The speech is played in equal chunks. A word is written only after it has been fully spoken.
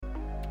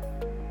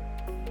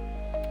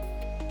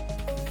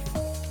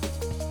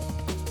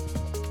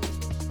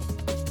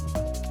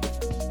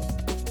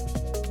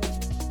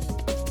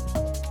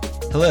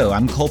Hello,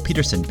 I'm Kol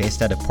Peterson,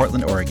 based out of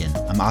Portland, Oregon.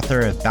 I'm author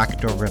of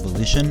Backdoor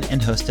Revolution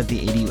and host of the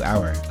ADU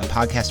Hour, a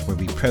podcast where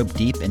we probe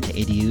deep into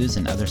ADUs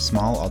and other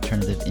small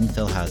alternative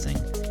infill housing.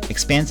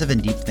 Expansive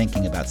and deep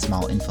thinking about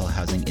small infill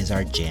housing is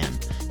our jam.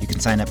 You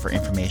can sign up for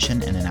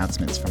information and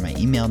announcements from my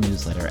email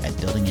newsletter at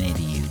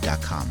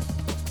buildinganadu.com.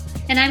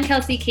 And I'm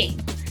Kelsey King,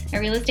 a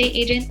real estate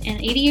agent and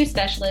ADU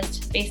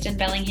specialist based in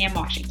Bellingham,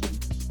 Washington.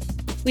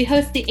 We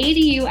host the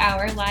ADU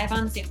Hour live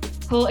on Zoom.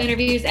 Kol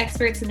interviews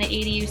experts in the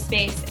ADU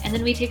space, and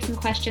then we take some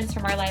questions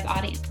from our live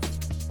audience.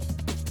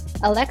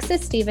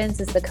 Alexis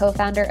Stevens is the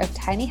co-founder of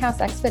Tiny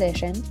House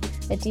Expedition,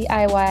 a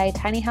DIY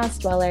tiny house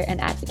dweller and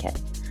advocate.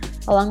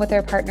 Along with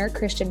their partner,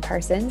 Christian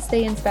Parsons,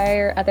 they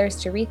inspire others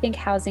to rethink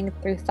housing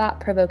through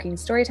thought-provoking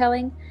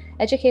storytelling,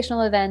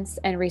 educational events,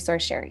 and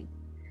resource sharing.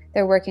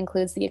 Their work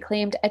includes the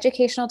acclaimed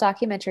educational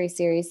documentary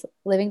series,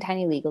 Living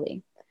Tiny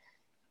Legally.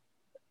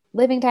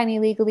 Living Tiny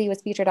Legally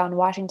was featured on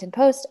Washington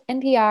Post,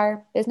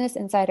 NPR, Business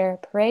Insider,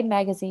 Parade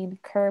Magazine,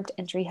 Curbed,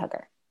 and Tree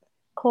Hugger.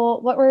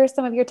 Kol, what were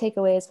some of your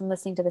takeaways from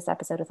listening to this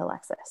episode with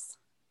Alexis?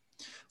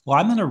 Well,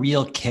 I'm on a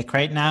real kick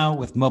right now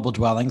with mobile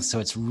dwellings, so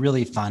it's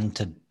really fun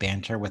to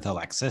banter with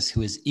Alexis,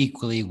 who is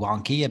equally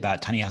wonky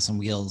about tiny house on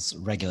wheels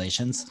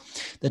regulations.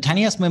 The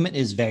tiny house movement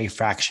is very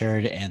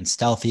fractured and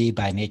stealthy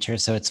by nature,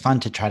 so it's fun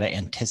to try to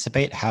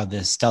anticipate how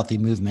this stealthy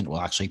movement will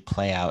actually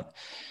play out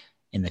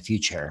in the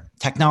future.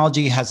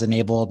 Technology has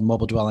enabled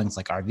mobile dwellings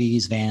like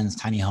RVs, vans,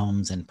 tiny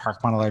homes, and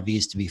park model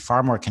RVs to be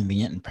far more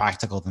convenient and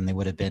practical than they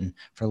would have been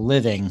for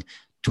living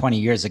 20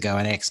 years ago.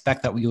 And I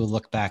expect that we will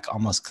look back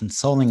almost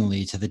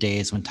consolingly to the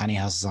days when tiny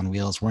houses on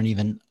wheels weren't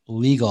even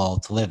legal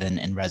to live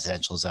in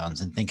residential zones,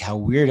 and think how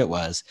weird it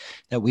was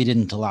that we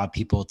didn't allow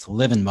people to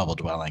live in mobile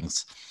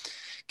dwellings.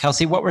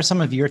 Kelsey, what were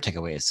some of your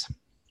takeaways?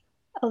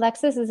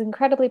 Alexis is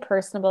incredibly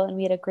personable, and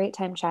we had a great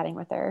time chatting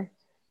with her.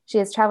 She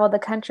has traveled the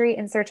country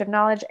in search of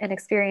knowledge and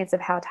experience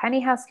of how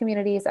tiny house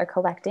communities are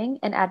collecting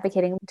and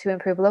advocating to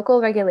improve local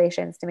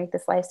regulations to make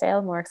this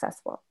lifestyle more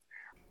accessible.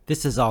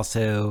 This is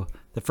also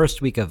the first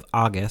week of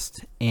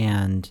August,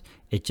 and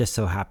it just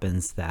so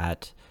happens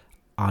that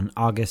on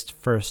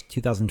August 1st,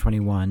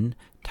 2021,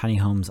 tiny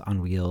homes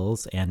on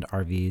wheels and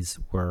RVs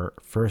were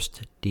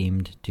first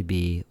deemed to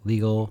be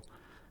legal,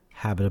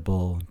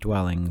 habitable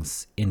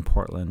dwellings in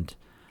Portland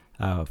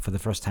for the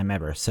first time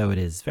ever. So it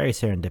is very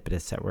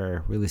serendipitous that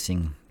we're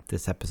releasing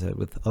this episode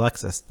with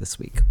Alexis this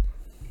week.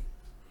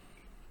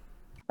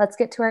 Let's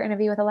get to our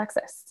interview with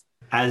Alexis.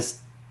 As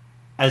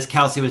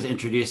Kelsey was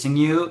introducing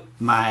you,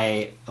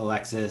 my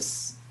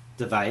Alexis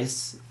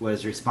device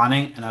was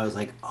responding, and I was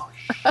like, oh,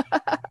 shit,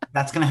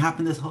 that's going to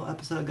happen this whole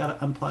episode. Got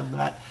to unplug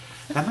that.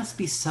 That must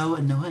be so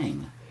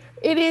annoying.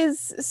 It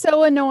is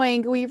so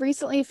annoying. We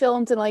recently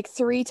filmed in like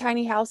 3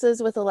 tiny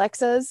houses with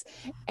Alexas,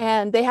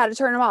 and they had to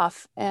turn them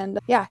off. And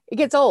yeah, it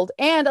gets old.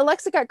 And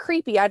Alexa got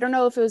creepy. I don't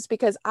know if it was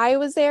because I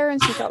was there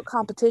and she felt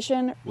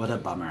competition. What a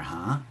bummer,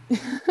 huh?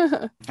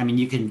 I mean,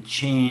 you can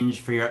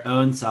change for your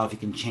own self. You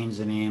can change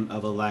the name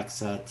of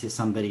Alexa to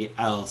somebody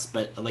else,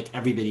 but like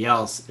everybody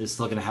else is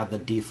still going to have the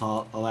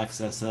default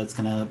Alexa. So it's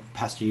going to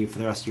pester you for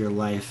the rest of your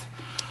life.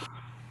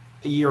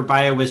 Your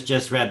bio was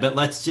just read, but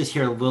let's just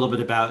hear a little bit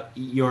about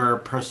your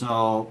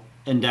personal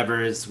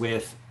endeavors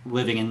with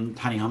living in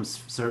tiny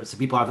homes, so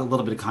people have a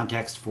little bit of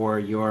context for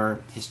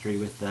your history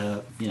with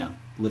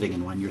living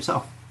in one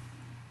yourself.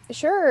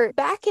 Sure.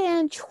 Back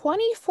in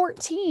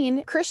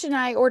 2014, Christian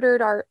and I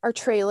ordered our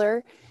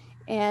trailer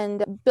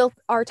and built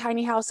our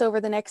tiny house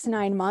over the next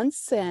 9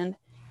 months. And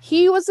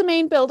he was the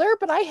main builder,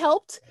 but I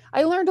helped.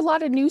 I learned a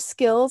lot of new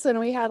skills, and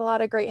we had a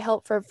lot of great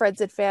help from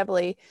friends and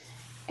family.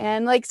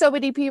 And like so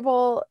many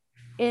people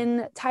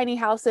in tiny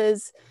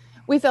houses,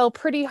 we fell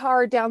pretty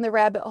hard down the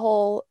rabbit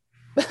hole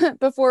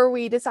before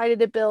we decided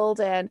to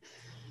build, and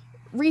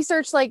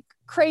researched like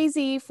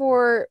crazy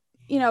for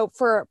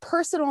a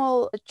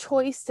personal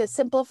choice to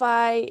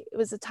simplify. It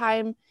was a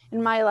time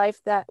in my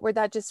life where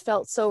that just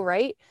felt so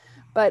right.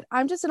 But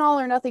I'm just an all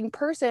or nothing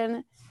person.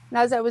 And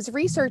as I was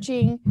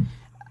researching,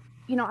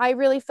 I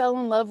really fell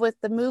in love with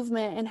the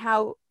movement and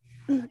how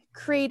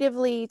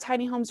creatively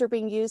tiny homes are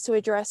being used to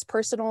address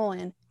personal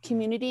and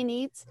community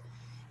needs.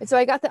 And so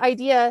I got the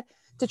idea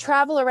to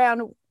travel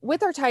around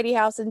with our tiny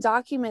house and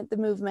document the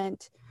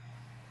movement.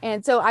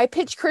 And so I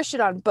pitched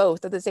Christian on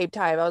both at the same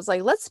time. I was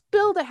like, let's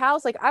build a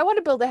house. Like, I want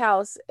to build a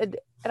house, and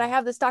I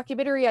have this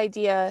documentary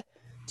idea.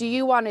 Do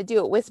you want to do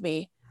it with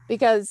me?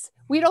 Because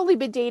we'd only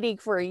been dating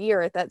for a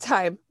year at that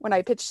time when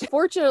I pitched.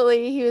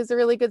 Fortunately, he was a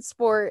really good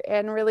sport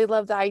and really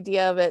loved the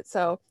idea of it.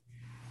 So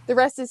the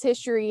rest is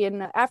history.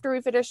 And after we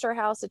finished our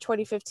house in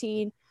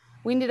 2015,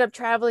 we ended up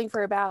traveling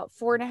for about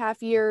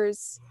 4.5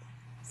 years,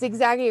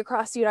 zigzagging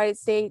across the United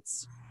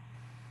States,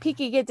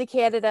 peeking into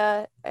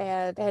Canada,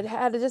 and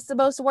had just the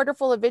most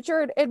wonderful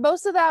adventure. And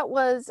most of that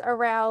was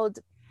around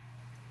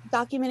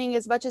documenting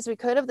as much as we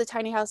could of the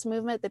tiny house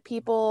movement, the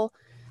people,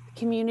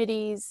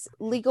 communities,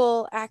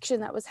 legal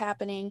action that was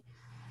happening.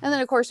 And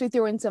then, of course, we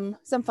threw in some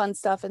fun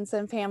stuff and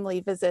some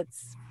family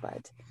visits.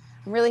 But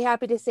I'm really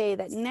happy to say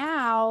that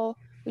now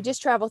we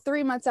just travel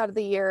 3 months out of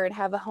the year and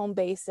have a home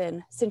base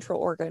in Central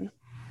Oregon.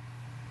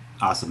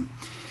 Awesome.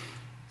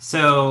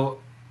 So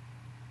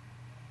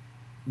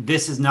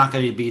this is not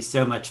going to be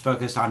so much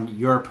focused on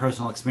your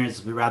personal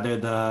experiences, but rather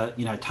the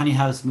tiny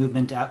house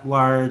movement at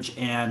large,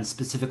 and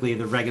specifically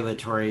the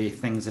regulatory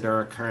things that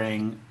are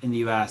occurring in the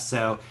U.S.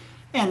 So,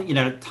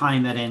 and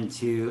tying that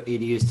into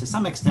ADUs to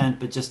some extent,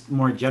 but just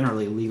more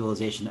generally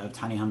legalization of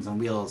tiny homes on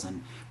wheels.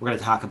 And we're going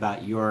to talk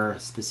about your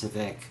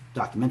specific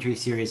documentary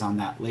series on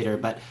that later.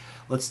 But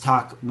let's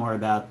talk more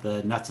about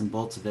the nuts and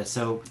bolts of this.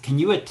 So, can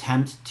you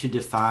attempt to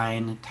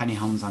define tiny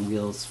homes on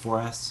wheels for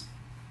us?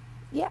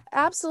 Yeah,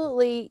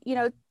 absolutely.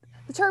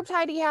 The term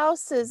tiny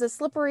house is a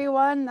slippery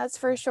one, that's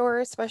for sure,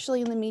 especially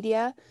in the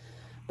media.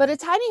 But a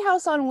tiny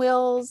house on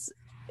wheels,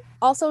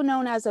 also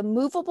known as a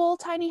movable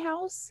tiny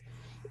house,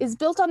 is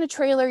built on a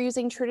trailer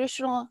using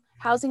traditional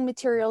housing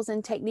materials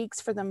and techniques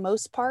for the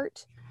most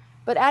part.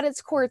 But at its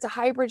core, it's a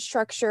hybrid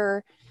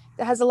structure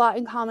that has a lot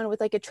in common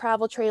with like a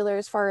travel trailer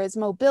as far as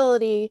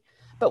mobility,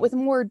 but with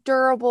more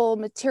durable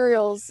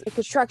materials and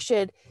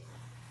construction,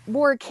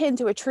 more akin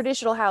to a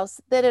traditional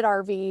house than an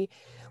RV,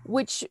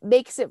 which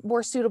makes it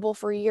more suitable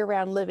for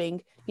year-round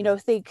living.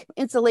 Think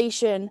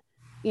insulation,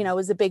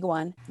 is a big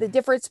one. The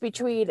difference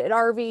between an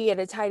RV and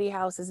a tiny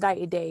house is night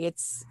and day.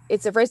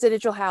 It's a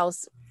residential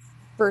house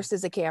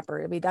versus a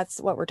camper. I mean, that's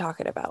what we're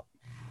talking about.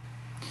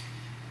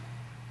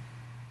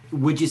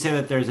 Would you say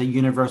that there's a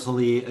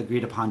universally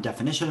agreed upon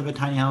definition of a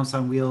tiny house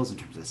on wheels in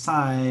terms of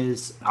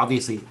size?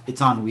 Obviously,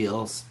 it's on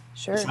wheels.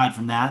 Sure. Aside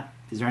from that,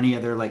 is there any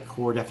other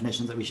core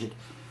definitions that we should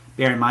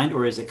bear in mind,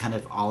 or is it kind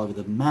of all over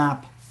the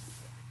map?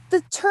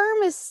 The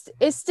term is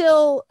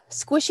still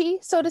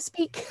squishy, so to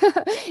speak.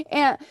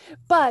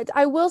 But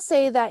I will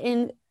say that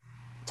in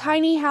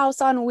tiny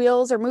house on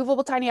wheels or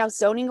movable tiny house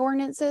zoning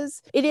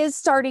ordinances, it is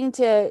starting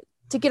to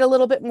get a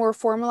little bit more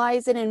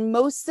formalized. And in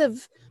most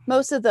of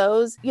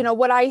those,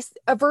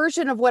 a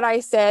version of what I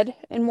said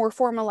in more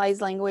formalized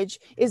language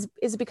is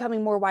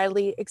becoming more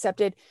widely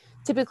accepted.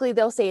 Typically,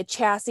 they'll say a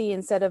chassis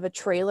instead of a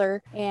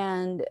trailer.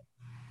 And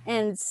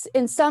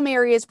in some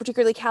areas,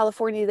 particularly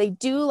California, they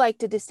do like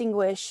to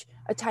distinguish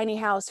a tiny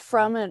house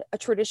from a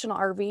traditional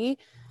RV,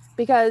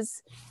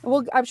 because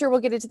I'm sure we'll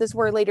get into this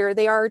word later.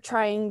 They are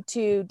trying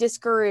to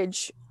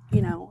discourage,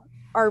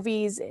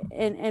 RVs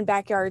and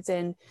backyards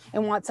and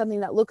want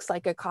something that looks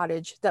like a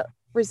cottage, that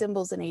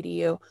resembles an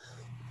ADU.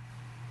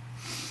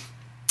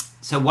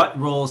 So what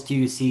roles do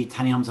you see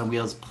tiny homes on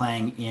wheels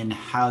playing in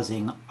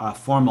housing,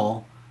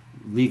 formal,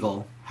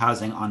 legal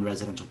housing on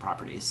residential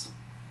properties?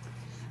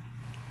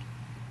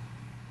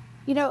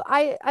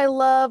 I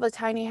love a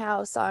tiny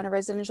house on a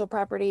residential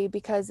property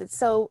because it's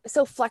so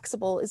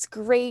flexible. It's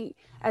great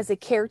as a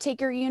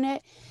caretaker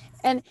unit,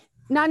 and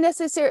not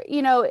necessarily,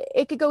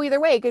 it could go either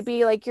way. It could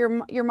be like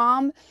your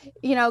mom,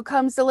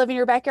 comes to live in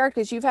your backyard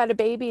because you've had a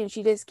baby and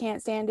she just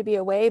can't stand to be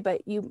away,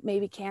 but you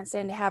maybe can't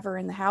stand to have her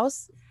in the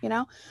house,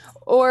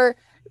 or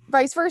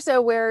vice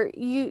versa, where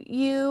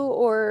you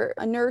or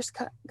a nurse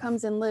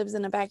comes and lives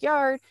in a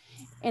backyard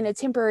in a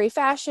temporary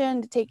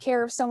fashion to take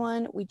care of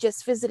someone. We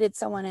just visited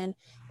someone in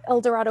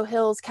Eldorado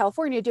Hills,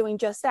 California, doing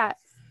just that.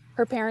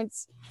 Her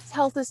parents'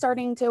 health is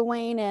starting to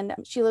wane and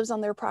she lives on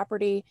their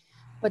property,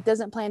 but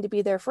doesn't plan to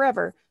be there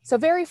forever. So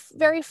very,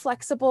 very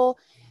flexible.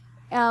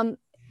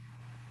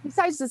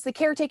 Besides this, the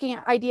caretaking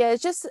idea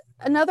is just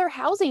another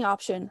housing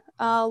option,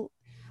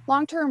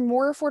 long-term,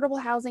 more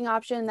affordable housing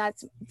option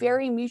that's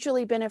very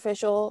mutually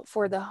beneficial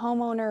for the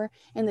homeowner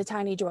and the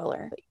tiny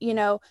dweller.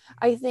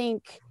 I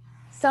think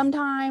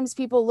sometimes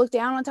people look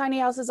down on tiny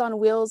houses on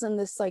wheels in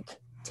this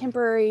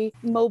temporary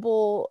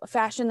mobile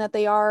fashion that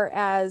they are,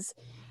 as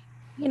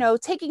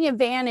taking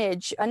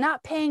advantage and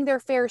not paying their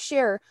fair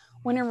share,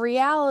 when in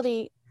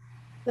reality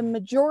the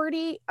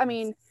majority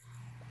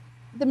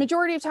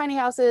of tiny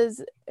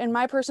houses, in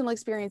my personal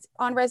experience,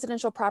 on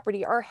residential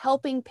property are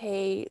helping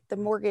pay the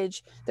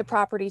mortgage, the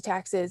property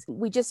taxes.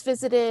 We just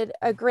visited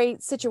a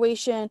great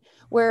situation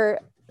where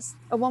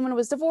a woman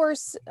was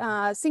divorced,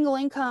 single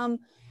income.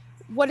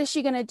 What is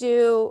she going to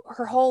do?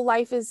 Her whole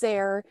life is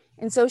there.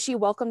 And so she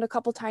welcomed a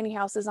couple tiny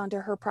houses onto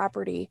her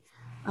property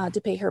to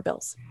pay her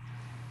bills.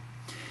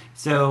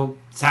 So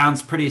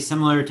sounds pretty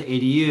similar to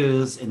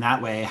ADUs in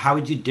that way. How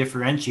would you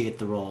differentiate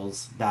the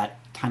roles that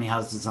tiny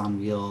houses on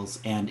wheels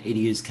and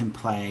ADUs can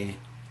play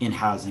in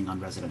housing on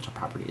residential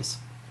properties?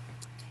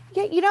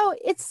 Yeah,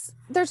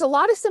 there's a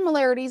lot of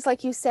similarities,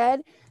 like you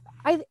said.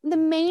 The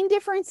main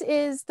difference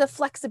is the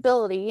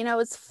flexibility.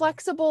 It's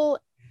flexible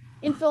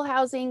infill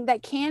housing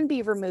that can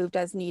be removed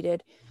as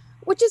needed,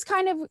 which is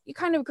kind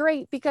of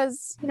great,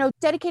 because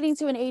dedicating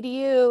to an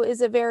ADU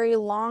is a very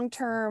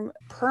long-term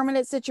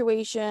permanent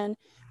situation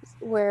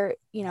where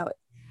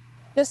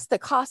just the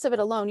cost of it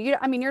alone,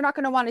 you're not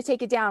going to want to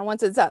take it down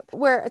once it's up.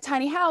 Where a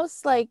tiny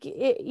house,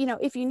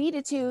 if you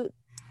needed to,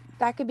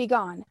 that could be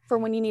gone for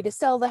when you need to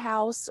sell the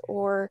house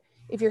or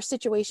if your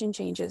situation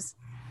changes.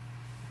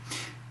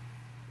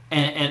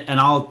 And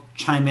I'll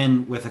chime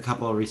in with a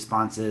couple of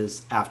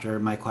responses after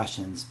my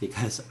questions,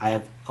 because I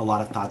have a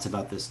lot of thoughts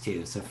about this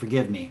too, so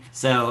forgive me.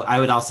 So I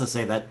would also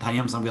say that tiny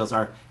homes on wheels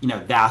are,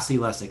 vastly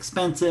less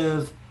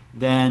expensive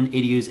than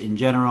ADUs in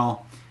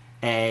general.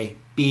 A.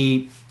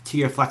 B, to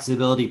your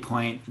flexibility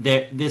point,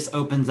 this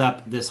opens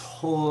up this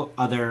whole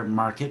other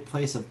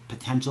marketplace of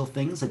potential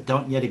things that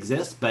don't yet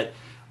exist, but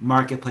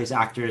marketplace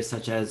actors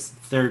such as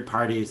third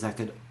parties that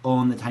could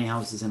own the tiny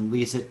houses and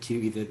lease it to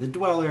either the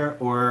dweller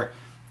or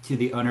to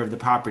the owner of the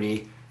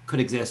property could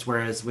exist.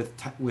 Whereas with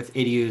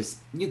ADUs,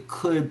 you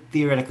could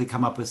theoretically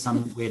come up with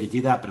some way to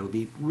do that, but it would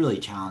be really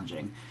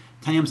challenging.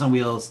 Tiny homes on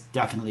wheels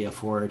definitely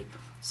afford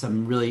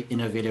some really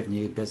innovative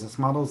new business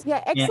models.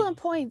 Yeah, excellent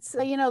points.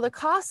 The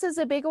cost is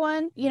a big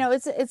one.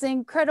 It's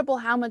incredible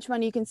how much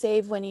money you can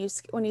save when you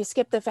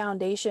skip the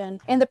foundation.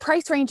 And the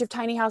price range of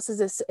tiny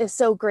houses is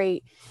so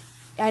great.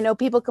 I know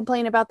people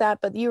complain about that,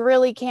 but you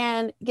really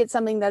can get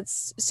something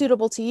that's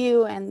suitable to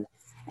you, and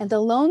the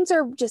loans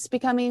are just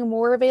becoming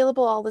more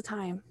available all the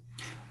time.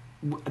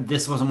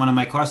 This wasn't one of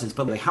my questions,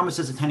 but how much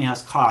does a tiny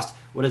house cost?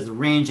 What is the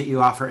range that you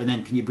offer? And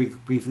then can you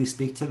briefly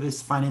speak to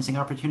this financing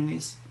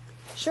opportunities?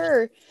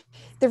 Sure.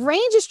 The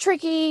range is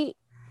tricky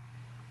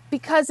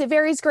because it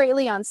varies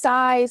greatly on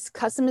size,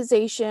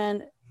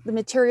 customization, the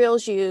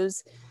materials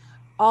used.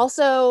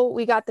 Also,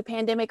 we got the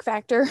pandemic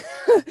factor,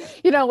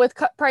 with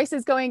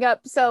prices going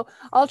up. So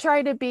I'll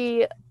try to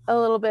be a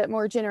little bit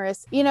more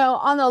generous.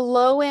 On the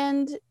low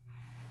end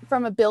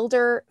from a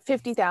builder,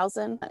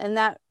 50,000, and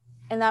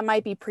that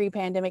might be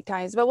pre-pandemic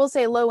times, but we'll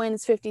say low end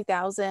is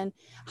 50,000.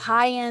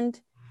 High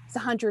end is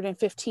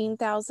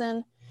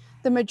 115,000.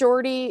 The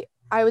majority,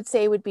 I would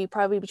say, would be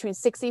probably between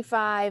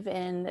 65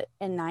 and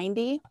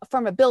 90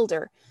 from a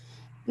builder.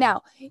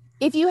 Now,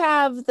 if you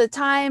have the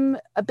time,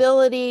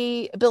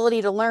 ability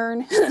to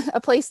learn,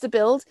 a place to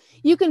build,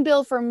 you can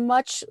build for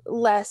much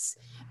less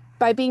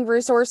by being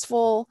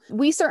resourceful.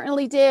 We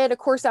certainly did. Of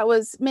course, that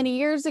was many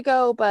years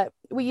ago, but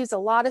we used a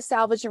lot of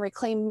salvage and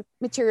reclaimed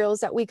materials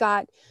that we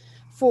got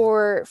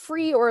for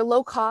free or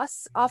low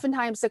costs.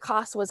 Oftentimes the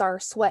cost was our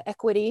sweat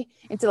equity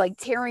into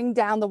tearing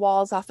down the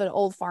walls off an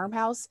old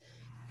farmhouse.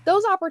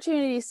 Those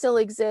opportunities still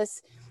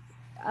exist,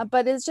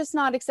 but it's just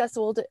not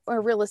accessible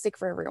or realistic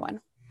for everyone.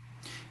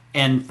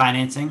 And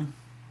financing?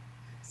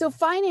 So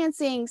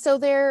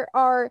there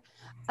are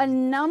a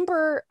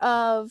number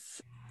of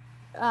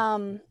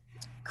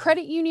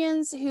credit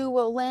unions who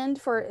will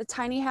lend for a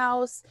tiny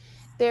house.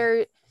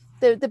 They're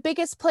the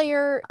biggest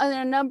player in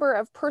a number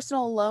of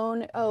personal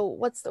loan. Oh,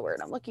 what's the word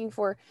I'm looking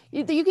for?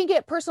 You can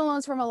get personal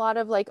loans from a lot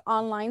of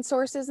online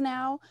sources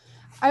now.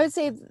 I would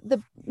say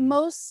the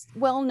most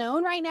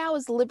well-known right now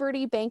is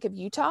Liberty Bank of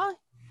Utah,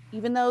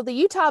 even though the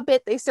Utah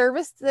bit, they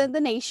service the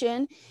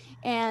nation,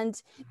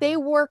 and they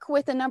work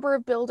with a number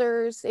of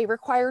builders. They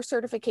require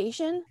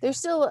certification. There's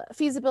still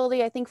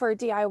feasibility, I think, for a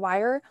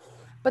DIYer,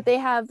 but they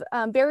have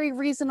very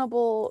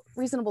reasonable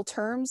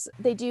terms.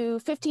 They do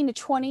 15 to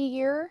 20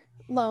 year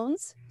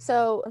loans,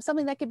 so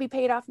something that could be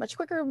paid off much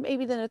quicker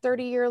maybe than a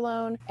 30-year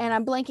loan. And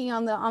I'm blanking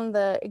on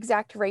the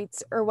exact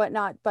rates or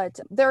whatnot, but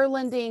they're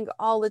lending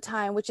all the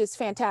time, which is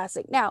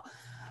fantastic. Now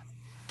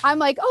I'm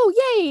like,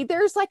 oh yay,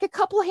 there's a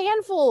couple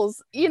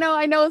handfuls.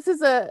 I know this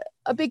is a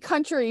big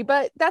country,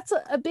 but that's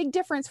a big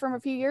difference from a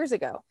few years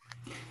ago.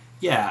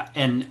 Yeah,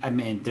 and I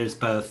mean, there's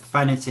both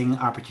financing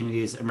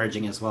opportunities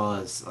emerging as well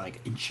as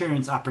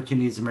insurance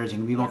opportunities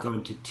emerging. We won't go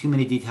into too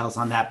many details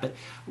on that, but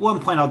one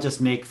point I'll just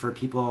make for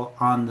people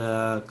on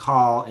the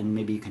call, and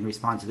maybe you can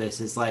respond to this,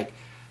 is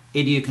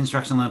ADU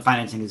construction loan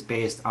financing is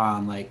based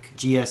on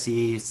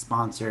GSE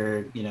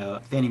sponsored,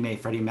 Fannie Mae,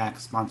 Freddie Mac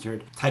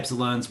sponsored types of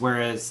loans,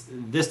 whereas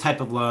this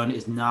type of loan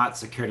is not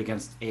secured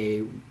against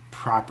a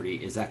property.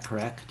 Is that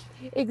correct?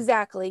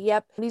 Exactly.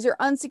 Yep. These are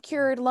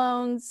unsecured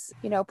loans,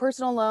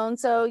 personal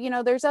loans. So,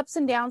 there's ups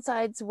and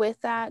downsides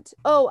with that.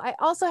 Oh, I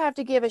also have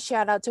to give a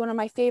shout out to one of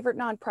my favorite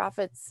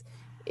nonprofits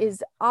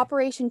is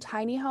Operation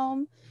Tiny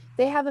Home.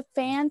 They have a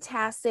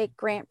fantastic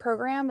grant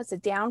program. It's a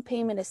down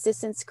payment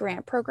assistance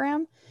grant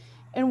program.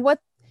 And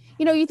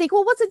you think,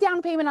 well, what's a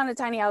down payment on a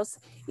tiny house?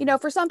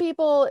 For some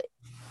people,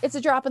 it's a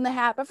drop in the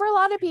hat, but for a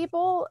lot of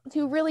people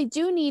who really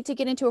do need to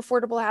get into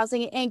affordable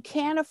housing and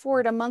can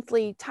afford a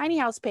monthly tiny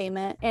house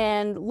payment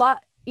and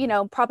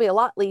probably a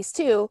lot lease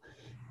too,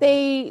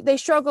 they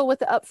struggle with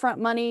the upfront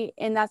money.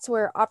 And that's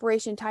where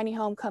Operation Tiny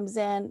Home comes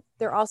in.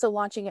 They're also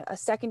launching a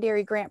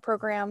secondary grant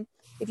program.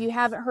 If you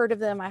haven't heard of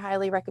them, I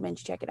highly recommend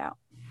you check it out.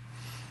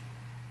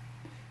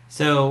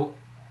 So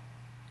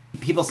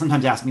people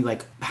sometimes ask me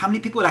how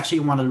many people would actually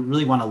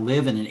really want to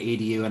live in an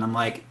ADU? And I'm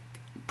like,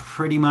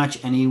 pretty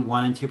much any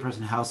 1 and 2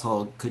 person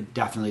household could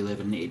definitely live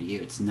in an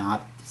ADU. It's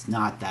not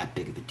that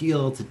big of a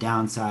deal to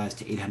downsize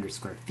to 800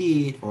 square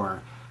feet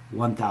or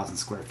 1,000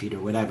 square feet or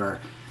whatever.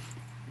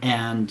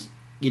 And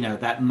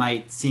that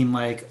might seem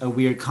like a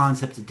weird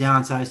concept to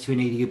downsize to an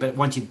ADU, but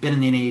once you've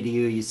been in an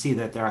ADU, you see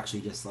that they're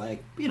actually just a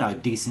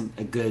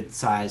good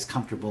size,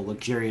 comfortable,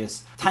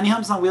 luxurious. Tiny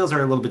homes on wheels are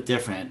a little bit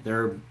different.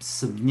 They're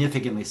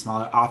significantly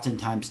smaller,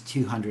 oftentimes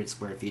 200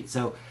 square feet.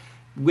 So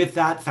with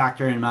that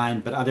factor in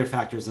mind, but other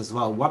factors as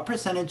well, what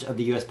percentage of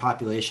the U.S.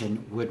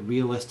 population would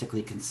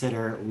realistically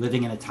consider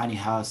living in a tiny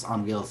house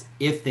on wheels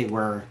if they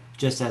were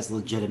just as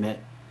legitimate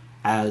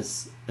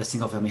as a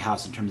single family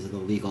house in terms of the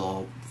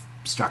legal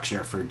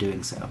structure for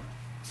doing so?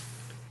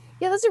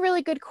 Yeah, that's a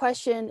really good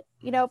question.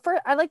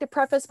 I'd like to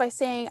preface by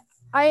saying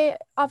I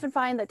often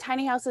find that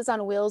tiny houses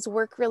on wheels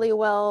work really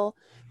well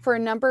for a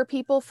number of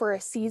people for a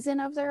season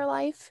of their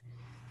life.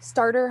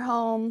 Starter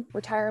home,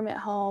 retirement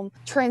home,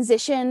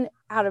 transition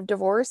out of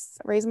divorce.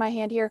 Raise my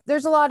hand here.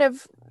 There's a lot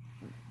of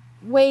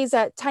ways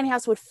that tiny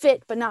house would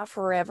fit, but not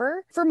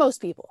forever for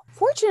most people.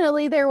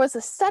 Fortunately, there was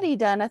a study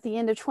done at the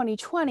end of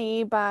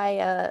 2020 by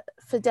a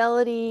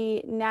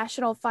Fidelity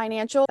National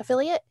Financial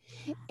affiliate,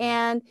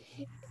 and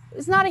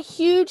it's not a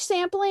huge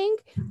sampling.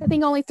 I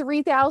think only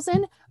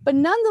 3,000, but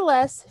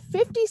nonetheless,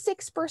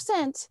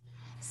 56%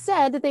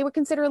 said that they would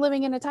consider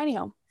living in a tiny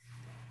home.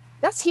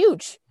 That's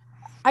huge,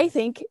 I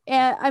think.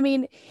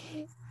 And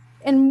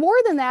and more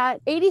than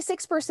that,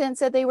 86%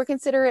 said they would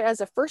consider it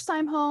as a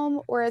first-time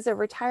home or as a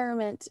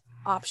retirement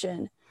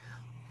option.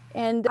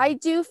 And I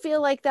do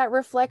feel like that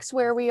reflects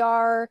where we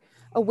are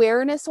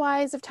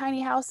awareness-wise of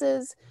tiny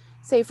houses,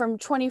 say from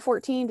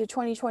 2014 to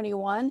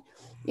 2021.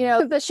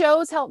 The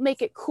shows help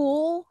make it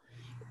cool,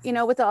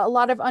 with a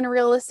lot of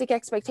unrealistic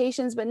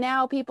expectations, but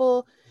now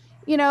people,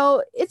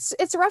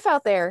 it's rough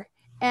out there.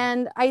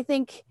 And I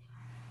think,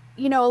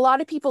 a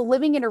lot of people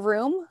living in a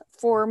room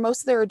for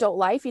most of their adult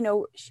life,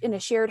 in a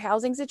shared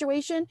housing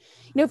situation,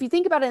 if you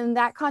think about it in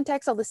that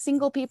context, all the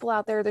single people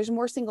out there, there's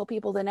more single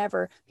people than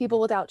ever, people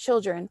without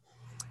children.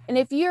 And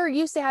if you're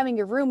used to having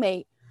a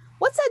roommate,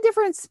 what's that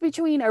difference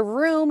between a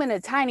room and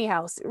a tiny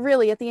house,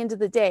 really, at the end of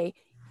the day,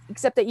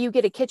 except that you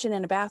get a kitchen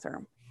and a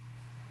bathroom?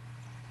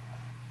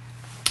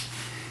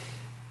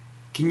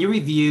 Can you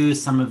review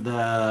some of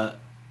the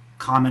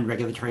common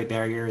regulatory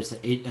barriers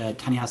that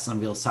tiny houses on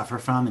wheels suffer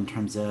from in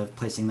terms of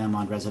placing them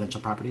on residential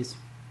properties?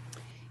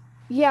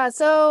 Yeah,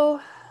 so,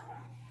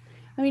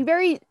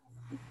 very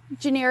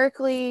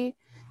generically,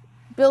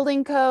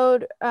 building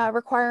code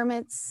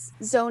requirements,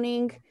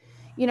 zoning,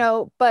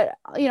 but,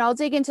 I'll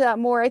dig into that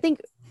more. I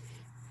think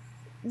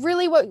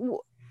really what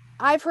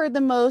I've heard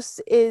the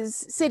most is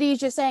cities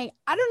just saying,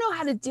 I don't know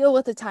how to deal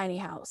with a tiny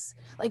house.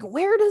 Like,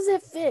 where does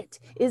it fit?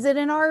 Is it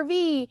an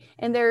RV?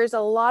 And there's a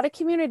lot of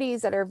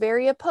communities that are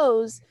very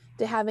opposed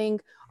to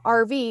having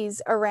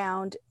RVs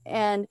around.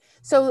 And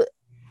so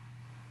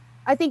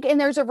I think, and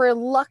there's a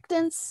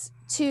reluctance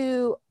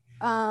to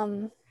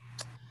go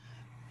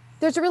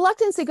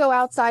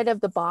outside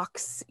of the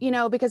box,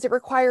 because it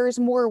requires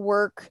more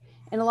work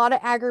and a lot of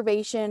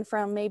aggravation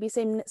from maybe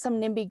some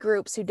NIMBY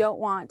groups who don't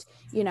want,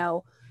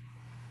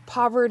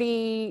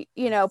 poverty,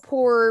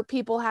 poor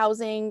people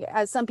housing,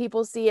 as some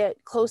people see it,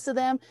 close to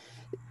them.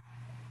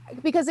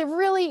 Because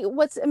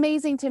what's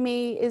amazing to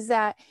me is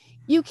that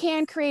you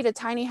can create a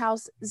tiny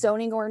house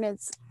zoning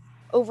ordinance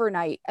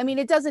overnight.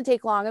 It doesn't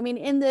take long.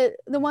 In the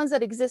ones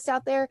that exist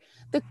out there,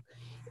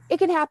 it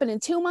can happen in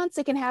 2 months.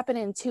 It can happen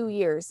in 2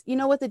 years.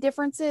 What the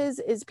difference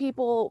is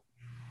people,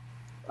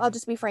 I'll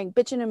just be frank,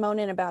 bitching and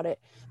moaning about it,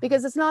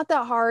 because it's not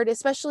that hard,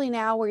 especially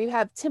now where you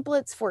have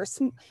templates for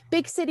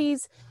big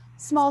cities,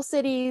 small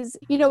cities,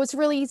 it's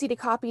really easy to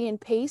copy and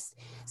paste.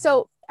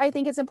 So I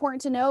think it's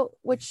important to note,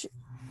 which,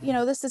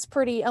 this is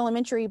pretty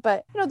elementary,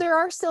 but, there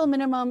are still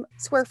minimum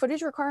square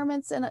footage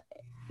requirements and,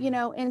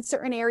 in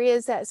certain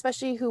areas that,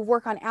 especially who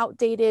work on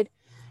outdated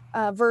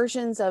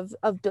versions of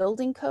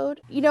building code.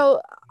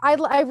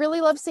 I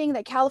really love seeing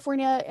that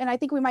California, and I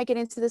think we might get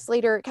into this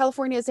later,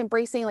 California is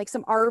embracing like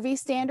some RV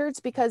standards,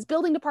 because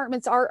building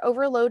departments are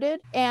overloaded.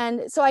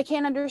 And so I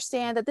can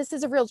understand that this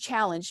is a real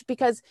challenge,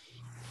 because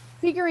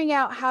figuring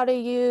out how to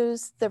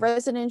use the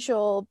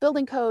residential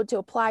building code to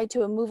apply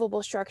to a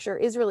movable structure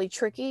is really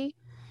tricky.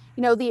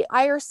 The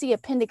IRC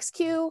Appendix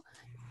Q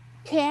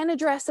can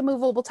address a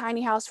movable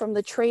tiny house from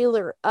the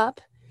trailer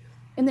up.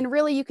 And then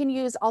really you can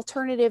use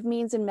alternative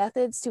means and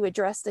methods to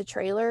address the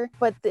trailer,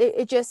 but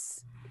it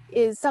just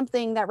is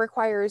something that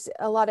requires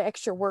a lot of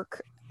extra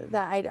work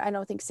that I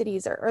don't think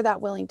cities are that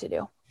willing to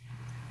do.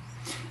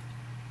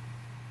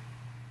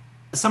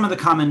 Some of the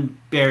common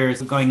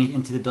barriers going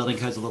into the building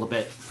codes a little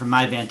bit, from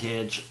my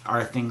vantage,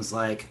 are things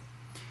like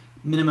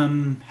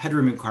minimum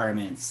headroom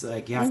requirements.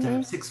 Like you have to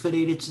have 6 foot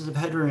 8 inches of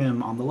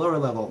headroom on the lower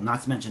level,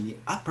 not to mention the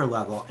upper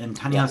level. And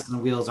tiny houses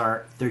on wheels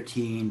are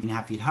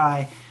 13.5 feet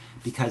high,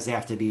 because they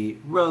have to be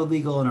road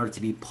legal in order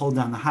to be pulled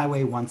down the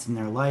highway once in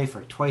their life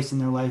or twice in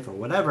their life or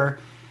whatever.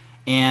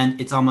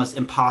 And it's almost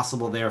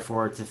impossible,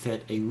 therefore, to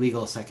fit a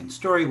legal second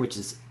story, which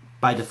is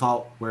by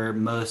default where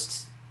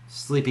most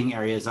sleeping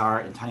areas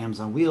are in tiny homes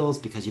on wheels,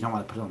 because you don't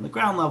want to put it on the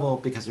ground level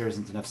because there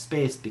isn't enough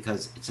space,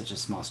 because it's such a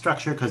small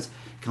structure, because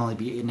it can only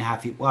be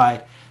 8.5 feet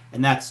wide.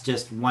 And that's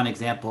just one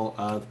example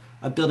of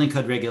a building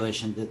code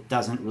regulation that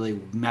doesn't really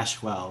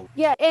mesh well.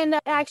 Yeah, and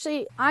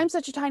actually, I'm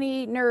such a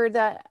tiny nerd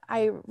that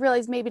I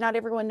realize maybe not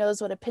everyone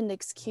knows what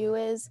Appendix Q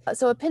is.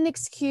 So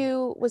Appendix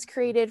Q was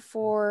created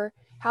for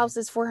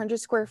houses 400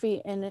 square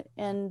feet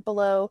and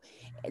below,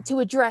 to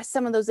address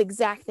some of those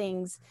exact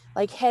things,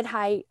 like head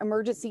height,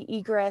 emergency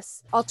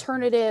egress,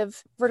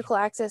 alternative vertical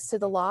access to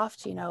the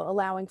loft,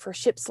 allowing for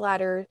ship's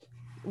ladder,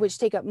 which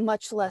take up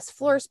much less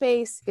floor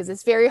space, because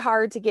it's very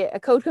hard to get a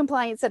code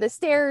compliant set of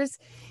stairs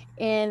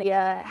in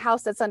a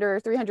house that's under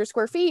 300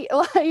 square feet,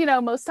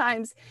 most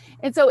times.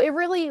 And so it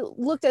really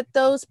looked at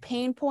those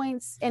pain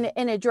points and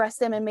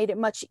addressed them and made it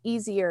much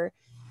easier.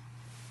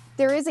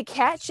 There is a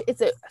catch.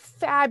 It's a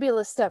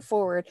fabulous step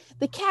forward.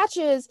 The catch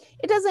is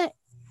it doesn't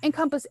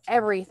encompass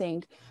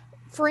everything.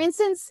 For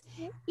instance,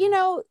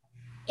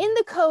 in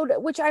the code,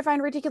 which I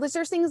find ridiculous,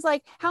 there's things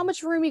like how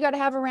much room you got to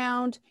have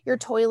around your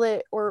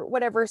toilet or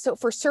whatever. So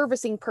for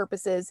servicing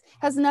purposes,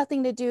 has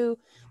nothing to do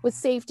with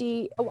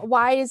safety.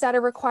 Why is that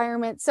a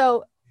requirement?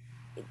 So,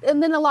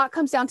 and then a lot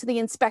comes down to the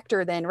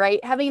inspector then,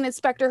 right? Having an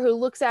inspector who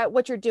looks at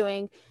what you're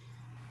doing.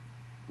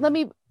 Let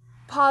me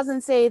pause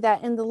and say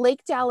that in the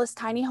Lake Dallas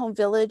Tiny Home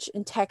Village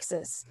in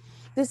Texas,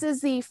 this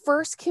is the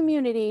first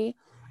community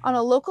on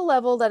a local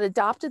level that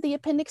adopted the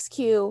Appendix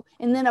Q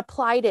and then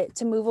applied it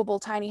to movable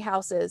tiny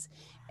houses.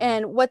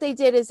 And what they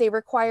did is they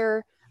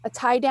require a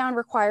tie down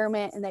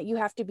requirement and that you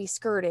have to be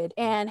skirted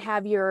and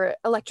have your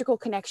electrical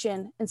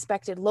connection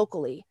inspected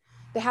locally.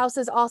 The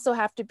houses also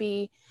have to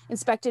be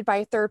inspected by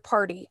a third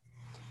party.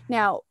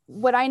 Now,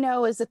 what I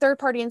know is the third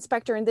party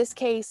inspector in this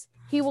case,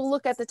 he will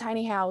look at the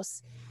tiny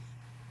house.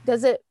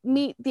 Does it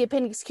meet the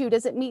Appendix Q?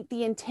 Does it meet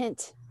the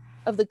intent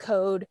of the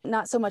code?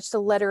 Not so much the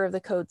letter of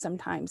the code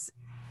sometimes.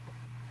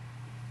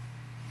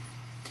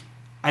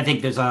 I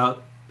think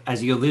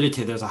as you alluded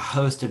to, there's a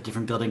host of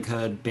different building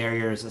code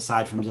barriers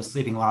aside from just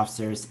sleeping lofts.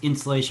 There's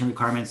insulation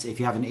requirements. If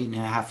you have an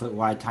 8.5 foot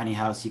wide tiny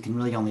house, you can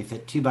really only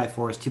fit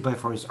 2x4s.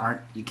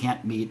 2x4s you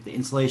can't meet the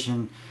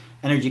insulation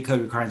energy code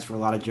requirements for a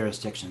lot of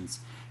jurisdictions.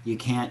 You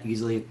can't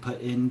easily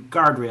put in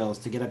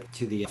guardrails to get up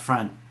to the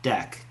front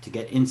deck to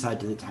get inside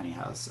to the tiny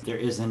house. There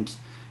isn't,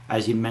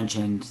 as you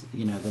mentioned,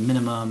 the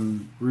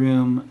minimum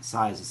room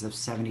size is of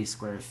 70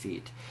 square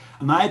feet.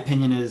 My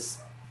opinion is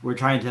we're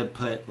trying to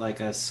put like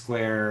a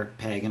square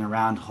peg in a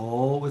round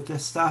hole with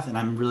this stuff, and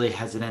I'm really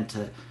hesitant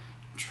to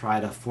try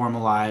to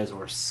formalize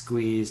or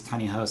squeeze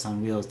tiny house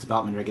on wheels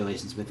development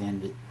regulations within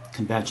the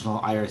conventional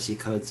IRC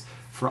codes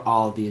for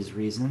all of these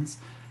reasons.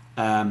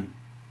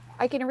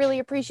 I can really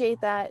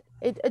appreciate that.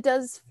 It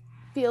does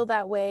feel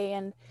that way.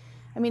 And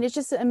I mean, it's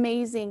just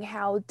amazing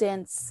how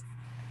dense,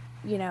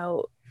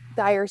 the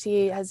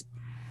IRC has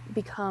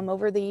become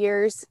over the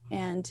years.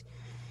 And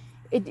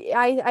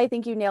I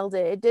think you nailed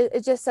it.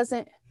 It just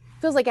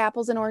feels like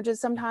apples and oranges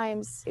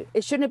sometimes.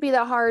 It shouldn't be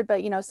that hard,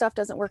 but stuff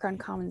doesn't work on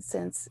common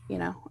sense,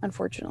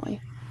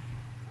 unfortunately.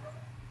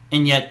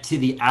 And yet to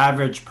the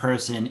average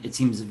person, it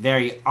seems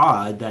very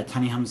odd that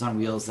tiny homes on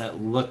wheels that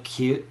look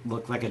cute,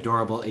 look like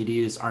adorable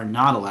ADUs are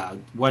not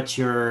allowed. What's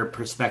your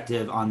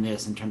perspective on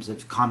this in terms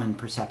of common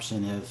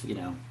perception of,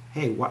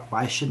 hey,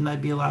 why shouldn't I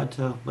be allowed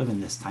to live in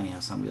this tiny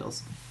house on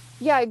wheels?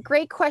 Yeah,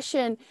 great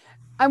question.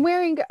 I'm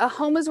wearing a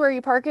home is where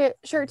you park it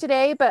shirt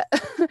today, but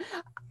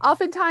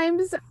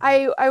oftentimes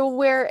I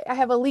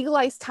have a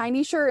legalized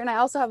tiny shirt, and I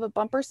also have a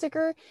bumper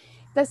sticker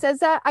that says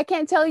that. I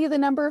can't tell you the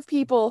number of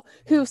people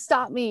who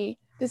stop me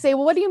to say,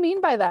 well, what do you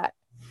mean by that?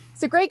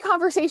 It's a great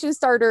conversation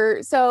starter.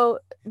 So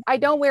I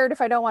don't wear it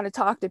if I don't want to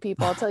talk to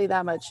people. I'll tell you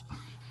that much,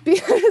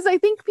 because I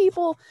think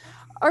people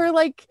are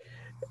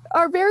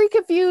very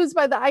confused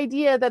by the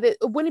idea that it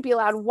wouldn't be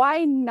allowed.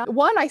 Why not?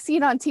 One, I see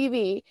it on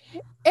TV,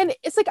 and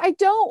it's like,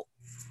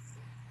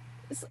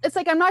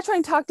 I'm not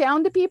trying to talk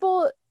down to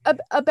people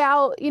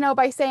about,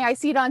 by saying I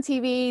see it on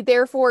TV,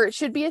 therefore it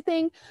should be a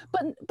thing.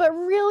 But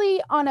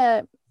really on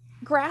a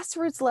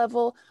grassroots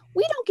level,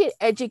 we don't get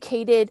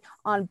educated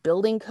on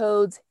building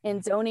codes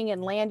and zoning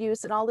and land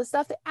use and all this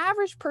stuff. The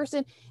average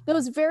person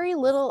knows very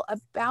little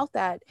about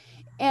that.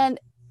 And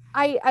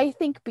I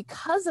think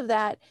because of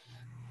that,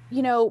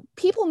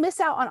 people miss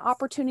out on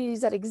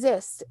opportunities that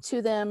exist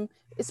to them,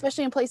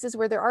 especially in places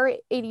where there are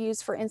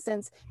ADUs, for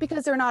instance,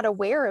 because they're not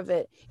aware of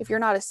it if you're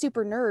not a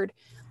super nerd.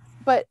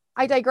 But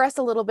I digress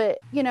a little bit.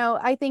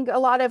 I think a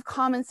lot of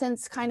common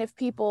sense kind of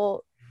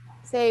people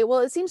say, well,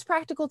 it seems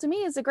practical to me.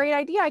 It's a great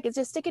idea. I could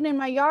just stick it in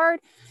my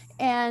yard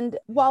and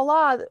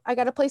voila, I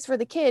got a place for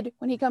the kid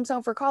when he comes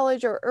home for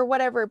college or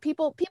whatever.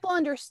 People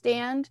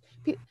understand,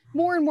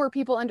 more and more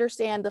people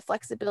understand the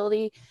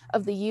flexibility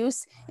of the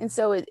use. And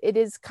so it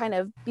is kind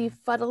of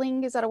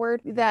befuddling, is that a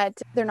word, that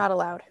they're not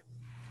allowed.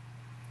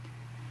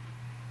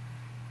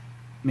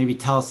 Maybe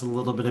tell us a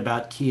little bit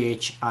about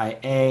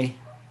THIA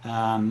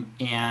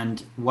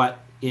and what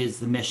is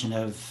the mission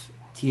of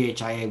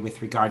THIA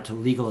with regard to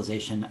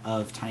legalization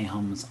of tiny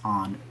homes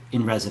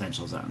in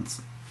residential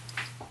zones.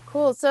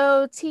 Cool.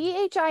 So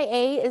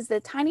THIA is the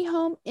Tiny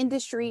Home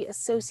Industry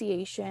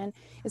Association.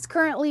 It's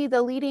currently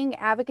the leading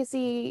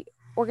advocacy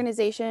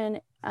organization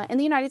in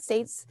the United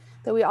States,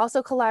 though we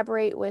also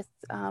collaborate with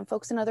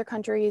folks in other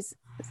countries,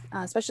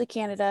 especially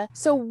Canada.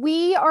 So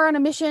we are on a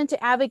mission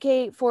to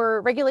advocate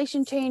for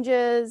regulation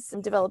changes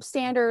and develop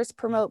standards,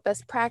 promote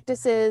best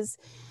practices,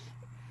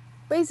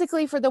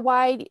 basically for the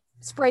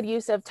widespread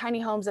use of tiny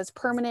homes as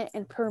permanent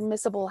and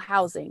permissible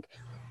housing.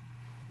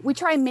 We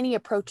try many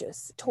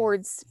approaches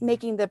towards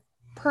making the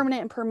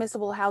permanent and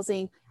permissible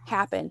housing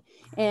happen,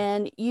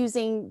 and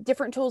using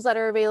different tools that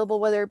are available,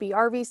 whether it be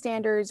RV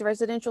standards,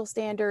 residential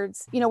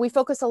standards. We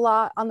focus a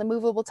lot on the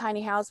movable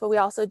tiny house, but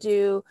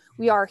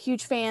we are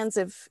huge fans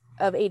of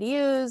of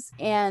ADUs.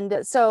 And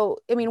so,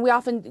 I mean, we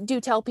often do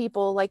tell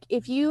people, like,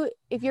 if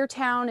your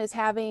town is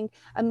having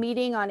a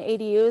meeting on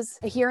ADUs,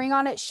 a hearing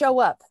on it, show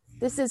up.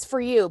 This is for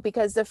you,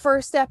 because the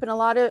first step in a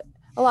lot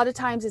of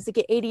times is to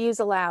get ADUs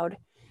allowed.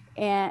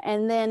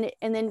 And then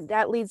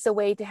that leads the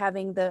way to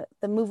having the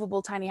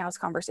movable tiny house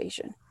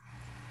conversation.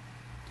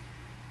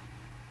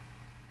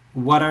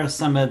 What are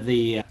some of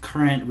the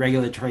current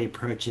regulatory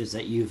approaches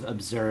that you've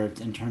observed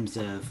in terms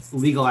of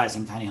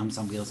legalizing tiny homes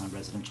on wheels on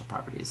residential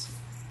properties?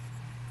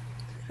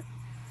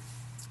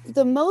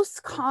 The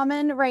most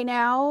common right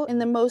now in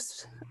the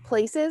most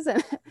places,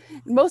 and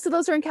most of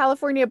those are in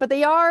California, but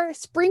they are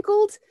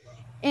sprinkled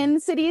in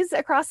cities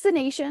across the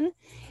nation,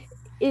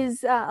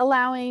 is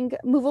allowing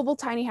movable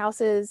tiny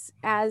houses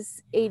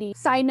as ADUs.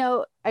 Side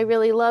note, I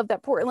really love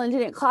that Portland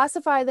didn't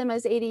classify them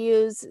as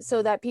ADUs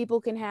so that people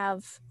can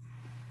have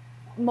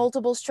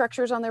multiple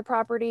structures on their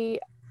property.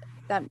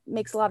 That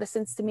makes a lot of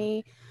sense to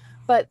me.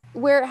 But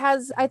where it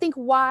has, I think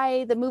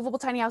why the movable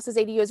tiny houses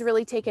ADU has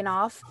really taken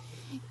off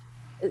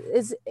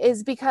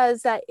is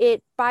because that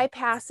it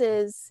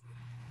bypasses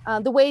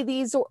the way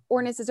these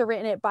ordinances are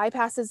written. It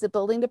bypasses the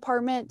building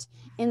department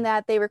in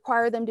that they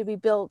require them to be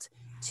built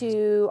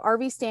to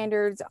RV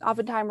standards,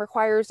 oftentimes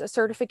requires a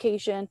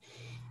certification.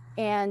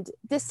 And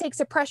this takes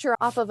the pressure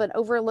off of an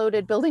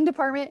overloaded building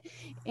department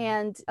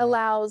and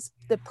allows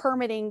the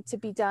permitting to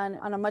be done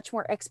on a much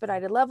more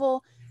expedited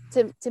level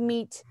to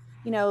meet,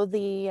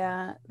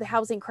 the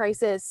housing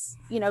crisis.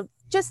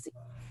 Just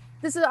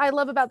this is what I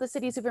love about the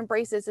cities who've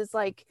embraced this. It's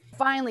like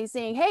finally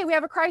saying, hey, we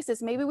have a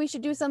crisis. Maybe we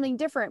should do something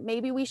different.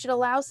 Maybe we should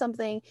allow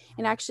something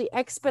and actually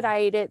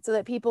expedite it so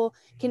that people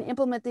can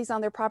implement these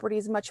on their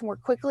properties much more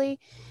quickly.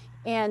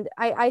 And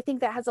I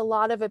think that has a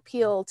lot of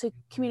appeal to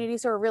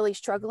communities who are really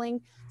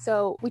struggling.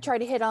 So we try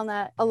to hit on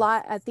that a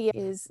lot at the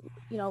is,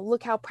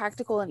 look how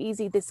practical and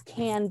easy this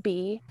can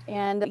be.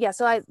 And yeah,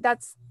 so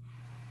that's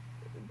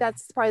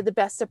probably the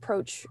best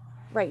approach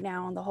right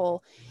now on the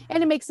whole.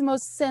 And it makes the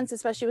most sense,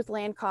 especially with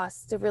land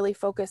costs, to really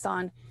focus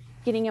on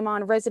getting them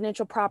on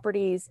residential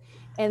properties,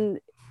 and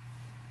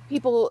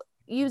people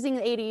using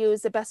the ADU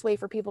is the best way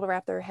for people to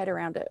wrap their head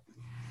around it.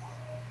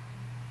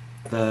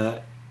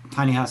 The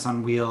tiny house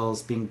on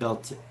wheels being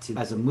built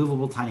as a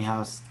movable tiny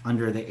house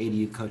under the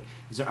ADU code.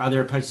 Is there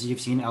other approaches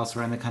you've seen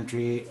elsewhere in the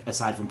country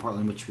aside from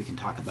Portland, which we can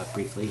talk about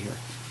briefly here?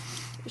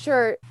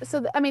 Sure.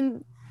 So,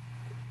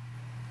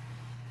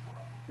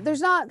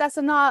 that's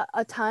not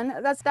a ton.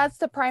 That's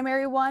the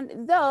primary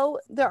one, though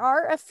there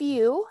are a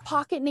few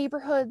pocket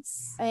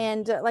neighborhoods.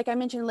 And like I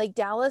mentioned, Lake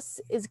Dallas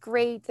is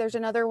great. There's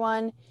another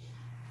one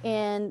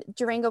in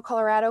Durango,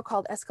 Colorado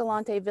called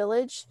Escalante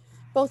Village.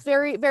 Both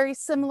very, very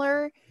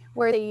similar,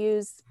 where they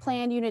use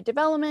planned unit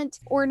development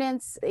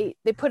ordinance.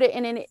 They put it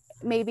in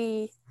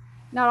maybe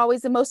not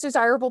always the most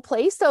desirable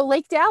place. So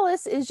Lake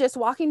Dallas is just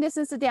walking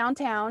distance to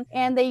downtown,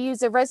 and they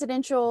use a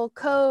residential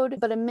code,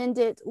 but amend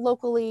it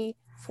locally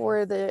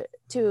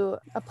to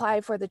apply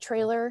for the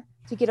trailer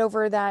to get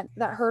over that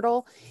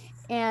hurdle.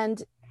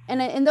 And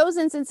in those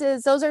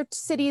instances, those are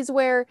cities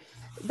where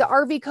the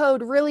RV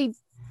code really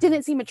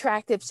didn't seem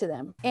attractive to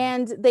them,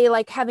 and they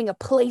like having a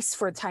place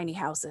for tiny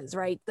houses,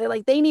 right?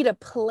 They need a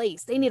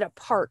place, they need a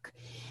park.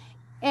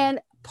 And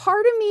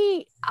part of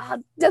me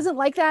doesn't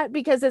like that,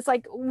 because it's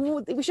like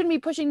we shouldn't be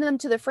pushing them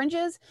to the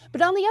fringes.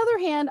 But on the other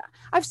hand,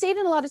 I've stayed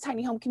in a lot of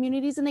tiny home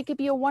communities, and they could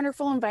be a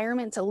wonderful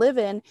environment to live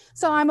in.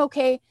 So I'm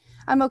okay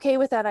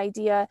with that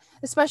idea.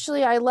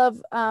 Especially I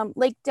love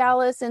Lake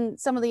Dallas and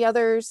some of the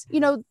others.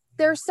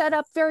 They're set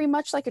up very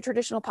much like a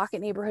traditional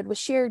pocket neighborhood with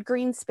shared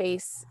green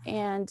space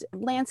and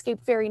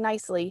landscaped very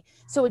nicely.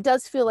 So it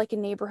does feel like a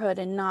neighborhood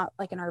and not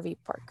like an RV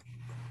park.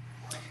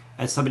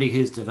 As somebody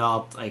who's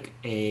developed like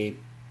a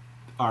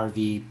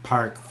RV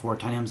park for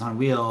tiny homes on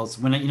wheels,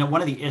 when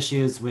one of the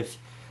issues with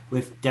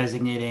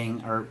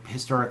designating, or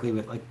historically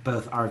with like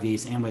both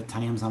RVs and with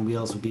tiny homes on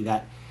wheels, would be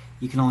that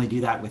you can only do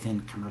that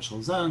within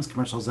commercial zones.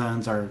 Commercial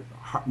zones are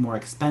more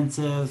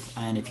expensive,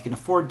 and if you can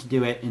afford to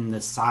do it in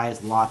the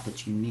size lot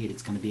that you need,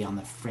 it's going to be on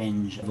the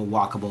fringe of a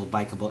walkable,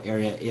 bikeable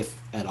area, if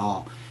at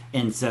all.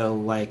 And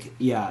so,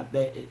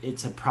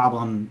 it's a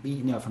problem,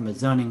 from a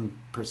zoning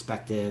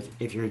perspective.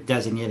 If you're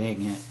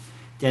designating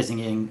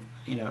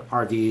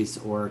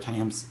RVs or tiny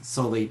homes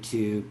solely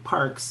to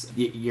parks,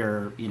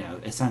 you're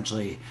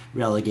essentially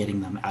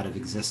relegating them out of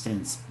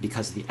existence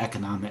because of the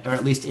economic, or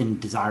at least in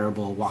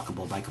desirable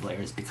walkable, bikeable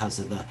areas, because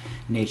of the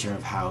nature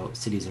of how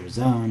cities are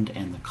zoned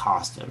and the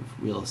cost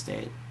of real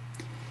estate.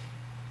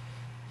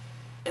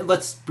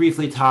 Let's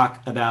briefly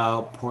talk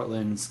about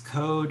Portland's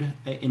code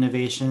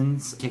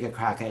innovations. Take a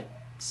crack at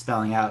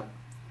spelling out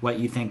what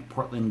you think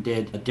Portland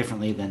did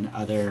differently than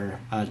other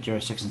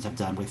jurisdictions have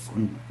done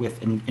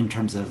in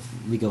terms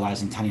of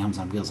legalizing tiny homes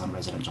on wheels on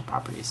residential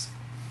properties.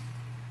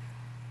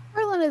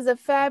 Portland is a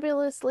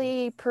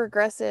fabulously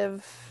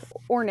progressive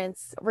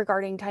ordinance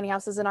regarding tiny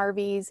houses and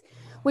RVs,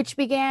 which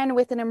began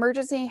with an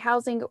emergency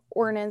housing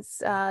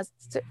ordinance a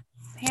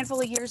handful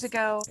of years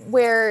ago,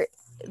 where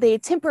they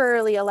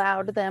temporarily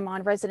allowed them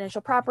on residential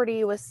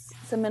property with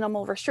some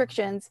minimal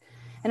restrictions.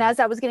 And as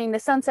that was getting to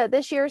sunset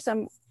this year,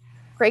 some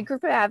great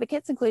group of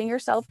advocates, including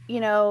yourself,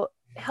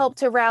 helped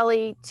to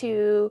rally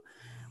to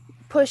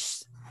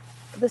push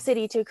the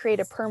city to create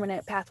a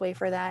permanent pathway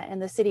for that.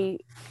 And the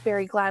city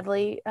very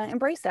gladly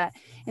embraced that.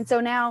 And so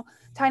now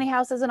tiny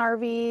houses and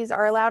RVs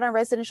are allowed on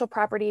residential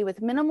property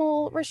with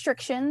minimal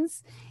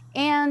restrictions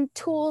and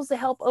tools to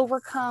help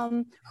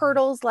overcome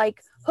hurdles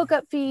like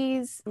hookup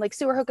fees, like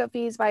sewer hookup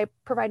fees, by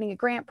providing a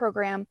grant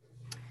program.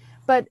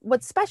 But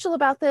what's special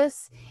about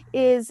this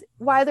is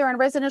while they're on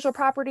residential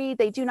property,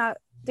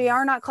 they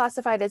are not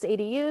classified as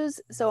ADUs.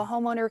 So a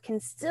homeowner can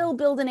still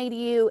build an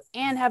ADU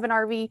and have an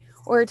RV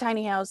or a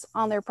tiny house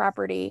on their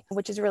property,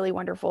 which is really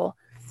wonderful.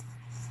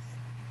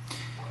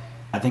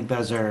 I think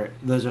those are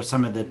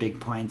some of the big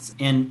points.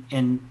 And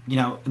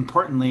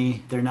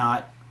importantly, they're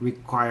not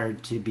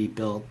required to be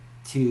built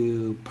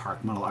to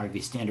park model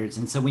RV standards.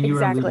 And so when you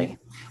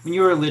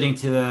were alluding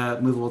to the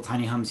movable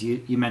tiny homes,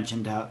 you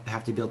mentioned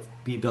have to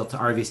be built to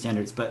RV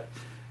standards, but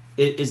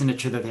isn't it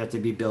true that they have to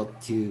be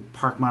built to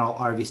park model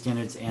RV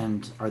standards?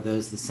 And are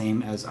those the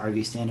same as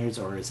RV standards,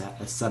 or is that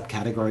a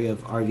subcategory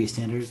of RV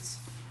standards?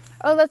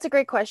 Oh, that's a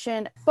great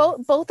question.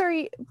 Both are,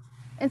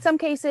 in some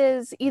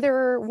cases,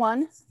 either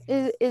one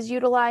is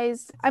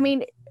utilized. I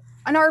mean,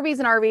 an RV is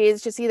an RV.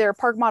 It's just either a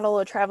park model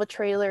or travel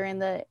trailer,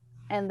 and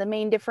the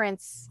main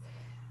difference,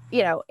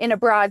 in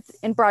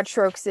broad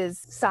strokes,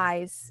 is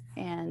size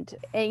and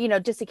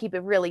just to keep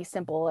it really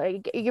simple.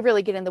 You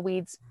really get in the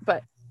weeds,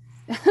 but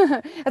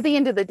at the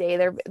end of the day,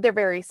 they're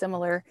very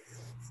similar.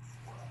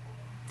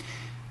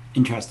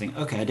 Interesting.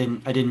 Okay, I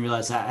didn't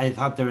realize that. I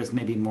thought there was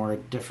maybe more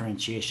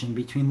differentiation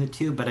between the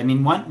two, but I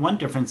mean, one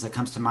difference that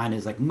comes to mind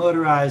is like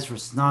motorized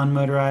versus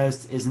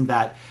non-motorized. Isn't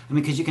that? I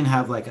mean, because you can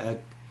have like a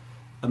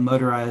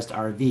motorized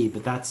RV,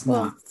 but that's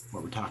not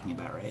what we're talking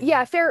about, right?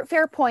 Yeah,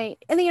 fair point.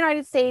 In the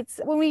United States,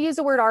 when we use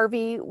the word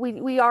RV,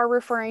 we are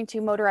referring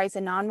to motorized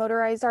and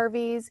non-motorized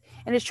RVs,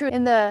 and it's true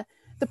in the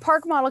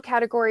park model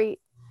category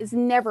is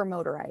never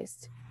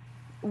motorized,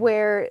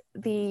 where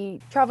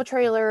the travel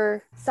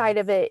trailer side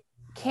of it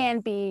can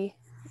be,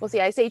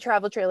 I say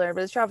travel trailer,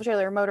 but it's travel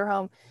trailer or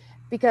motorhome,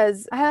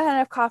 because I haven't had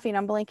enough coffee and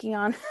I'm blanking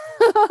on,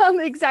 on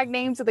the exact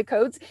names of the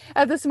codes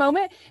at this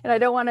moment, and I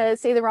don't want to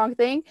say the wrong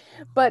thing.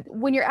 But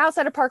when you're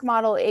outside of park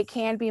model, it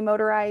can be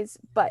motorized.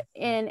 But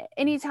in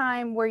any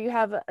time where you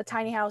have a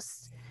tiny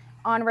house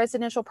on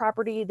residential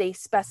property, they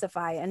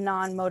specify a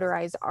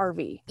non-motorized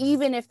RV.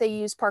 Even if they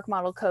use park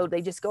model code,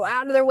 they just go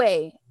out of their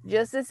way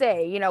just to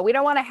say, we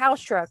don't want a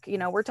house truck.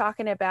 We're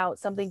talking about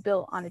something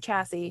built on a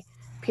chassis,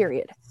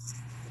 period.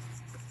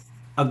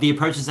 Of the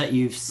approaches that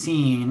you've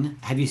seen,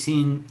 have you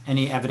seen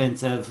any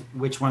evidence of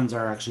which ones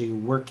are actually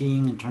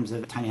working in terms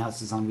of tiny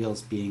houses on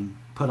wheels being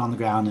put on the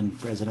ground in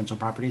residential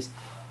properties?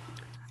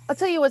 I'll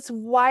tell you what's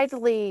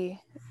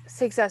widely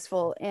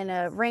successful in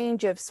a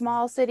range of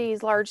small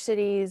cities, large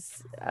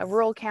cities,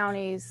 rural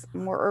counties,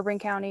 more urban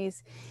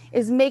counties,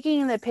 is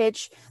making the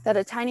pitch that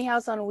a tiny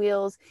house on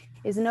wheels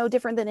is no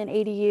different than an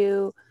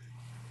ADU,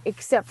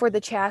 except for the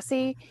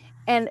chassis.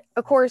 And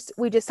of course,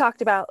 we just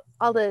talked about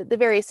all the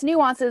various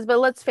nuances, but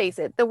let's face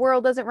it, the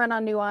world doesn't run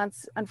on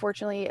nuance,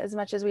 unfortunately, as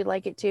much as we'd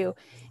like it to.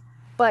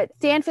 But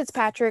Dan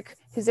Fitzpatrick,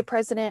 who's the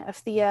president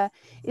of THEA,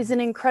 is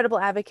an incredible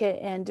advocate,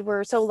 and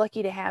we're so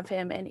lucky to have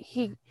him. And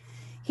he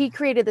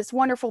created this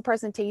wonderful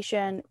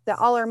presentation that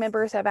all our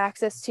members have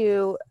access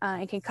to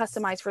and can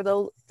customize for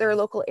their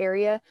local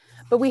area.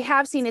 But we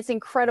have seen, it's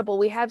incredible.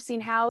 We have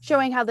seen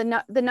showing how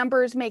the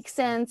numbers make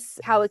sense,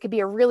 how it could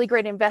be a really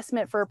great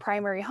investment for a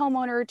primary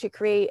homeowner to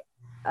create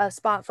a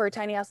spot for a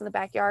tiny house in the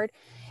backyard.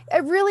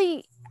 It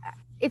really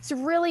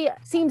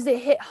seems to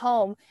hit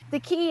home. The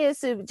key is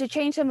to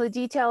change some of the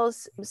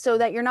details so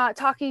that you're not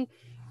talking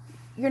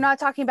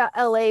about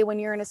LA when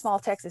you're in a small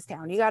Texas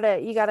town. You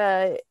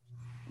gotta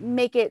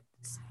make it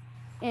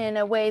in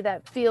a way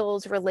that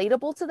feels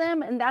relatable to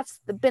them. And that's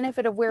the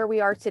benefit of where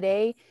we are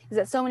today, is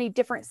that so many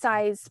different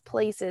size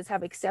places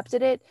have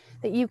accepted it,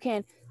 that you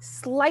can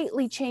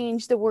slightly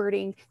change the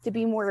wording to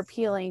be more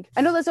appealing.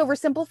 I know that's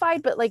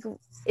oversimplified, but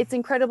it's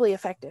incredibly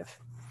effective.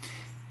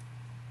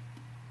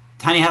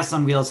 Tiny House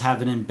on Wheels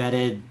have an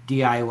embedded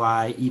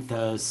DIY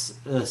ethos,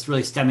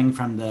 really stemming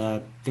from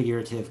the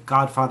figurative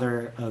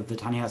godfather of the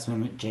tiny house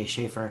movement, Jay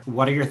Schaefer.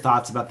 What are your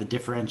thoughts about the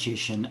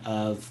differentiation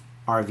of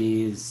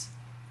RVs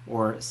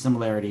or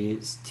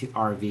similarities to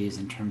RVs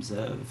in terms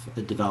of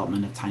the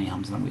development of tiny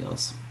homes on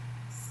wheels?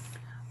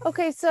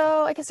 Okay,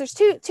 so I guess there's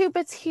two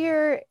bits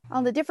here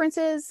on the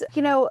differences.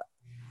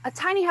 A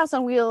tiny house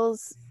on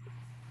wheels,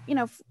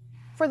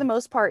 for the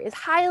most part, is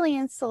highly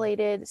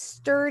insulated,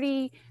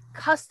 sturdy,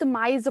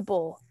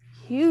 customizable.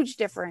 Huge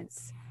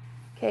difference.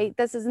 Okay,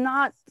 this is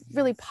not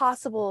really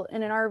possible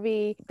in an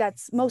RV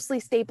that's mostly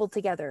stapled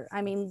together.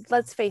 I mean,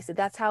 let's face it,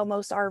 that's how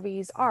most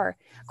RVs are.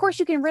 Of course,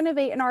 you can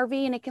renovate an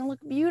RV and it can look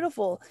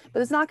beautiful,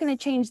 but it's not going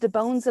to change the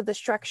bones of the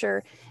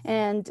structure.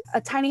 And a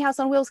tiny house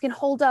on wheels can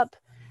hold up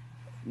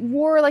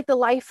more like the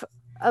life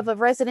of a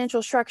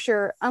residential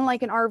structure,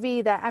 unlike an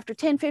RV that after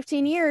 10,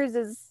 15 years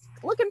is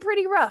looking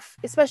pretty rough,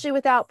 especially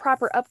without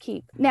proper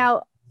upkeep.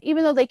 Now,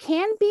 even though they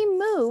can be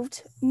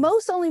moved,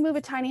 most only move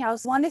a tiny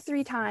house 1 to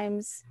 3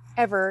 times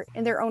ever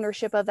in their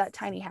ownership of that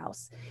tiny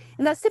house.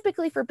 And that's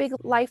typically for big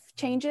life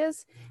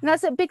changes. And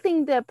that's a big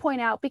thing to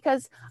point out,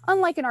 because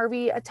unlike an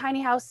RV, a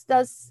tiny house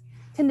does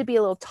tend to be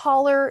a little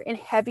taller and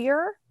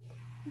heavier,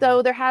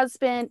 though there has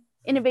been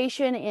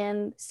innovation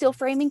in steel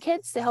framing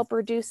kits to help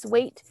reduce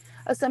weight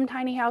of some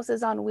tiny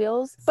houses on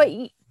wheels. But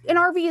an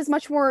RV is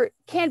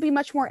can be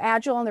much more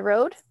agile on the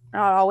road.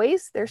 Not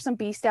always. There's some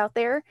beast out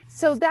there.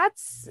 So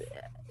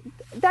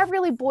that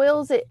really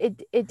boils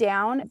it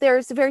down.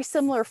 There's a very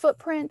similar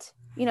footprint,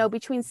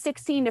 between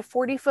 16 to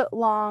 40 foot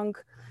long,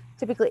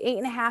 typically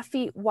 8.5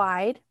 feet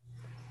wide.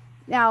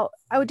 Now,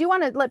 I do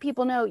want to let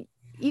people know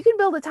you can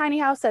build a tiny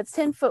house that's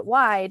 10 foot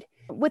wide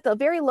with a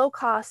very low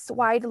cost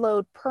wide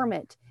load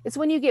permit. It's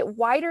when you get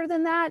wider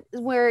than that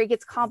where it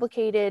gets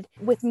complicated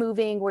with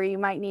moving, where you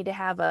might need to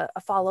have a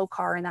follow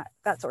car and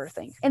that sort of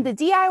thing. And the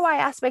DIY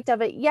aspect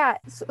of it, yeah,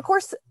 of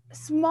course,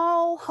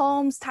 small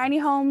homes, tiny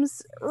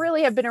homes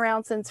really have been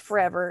around since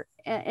forever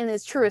in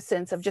its truest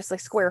sense of just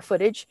like square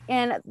footage.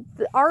 And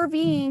the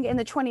RVing in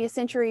the 20th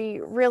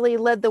century really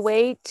led the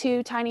way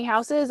to tiny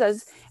houses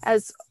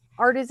as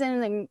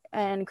artisans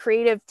and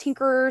creative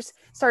tinkerers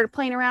started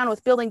playing around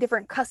with building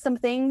different custom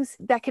things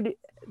that could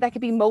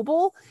be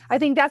mobile. I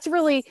think that's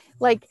really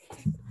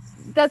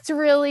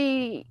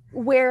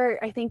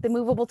where I think the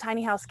movable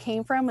tiny house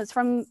came from. It's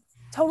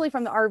totally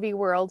from the RV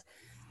world.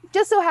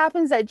 Just so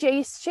happens that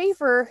Jay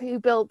Schaefer, who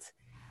built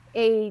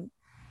a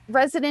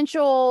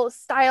residential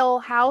style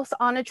house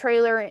on a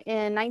trailer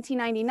in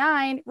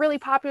 1999, really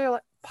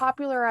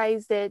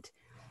popularized it.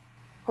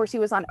 Of course, he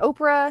was on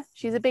Oprah.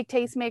 She's a big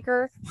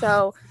tastemaker.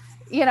 So,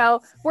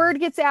 word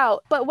gets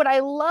out. But what I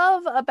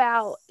love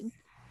about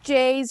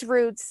Jay's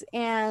roots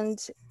and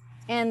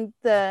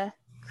the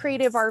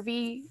creative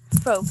RV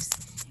folks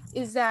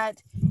is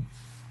that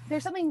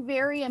there's something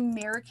very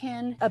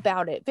American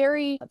about it.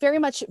 Very, very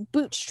much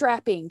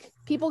bootstrapping,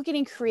 people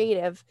getting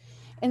creative.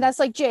 And that's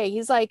like Jay.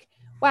 He's like,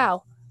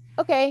 wow,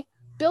 okay,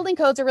 building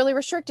codes are really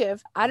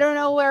restrictive. I don't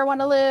know where I want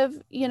to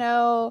live.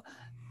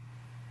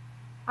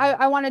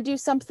 I want to do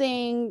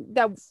something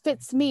that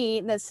fits me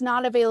and that's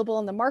not available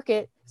in the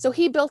market. So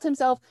he built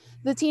himself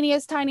the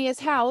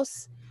tiniest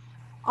house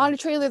on a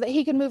trailer that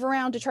he can move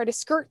around to try to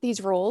skirt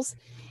these rules.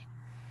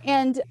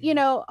 And,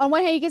 on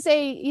one hand, you could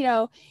say,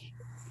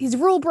 he's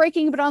rule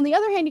breaking, but on the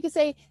other hand, you could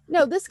say,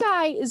 no, this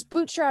guy is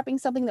bootstrapping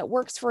something that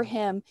works for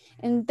him.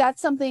 And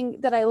that's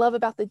something that I love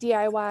about the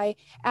DIY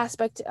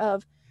aspect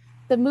of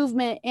the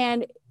movement.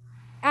 And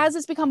as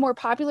it's become more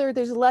popular,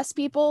 there's less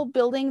people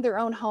building their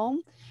own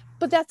home,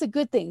 but that's a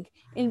good thing.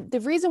 And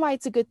the reason why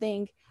it's a good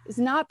thing is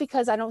not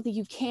because I don't think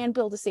you can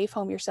build a safe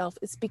home yourself.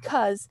 It's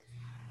because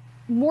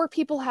more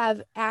people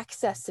have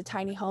access to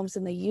tiny homes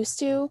than they used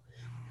to,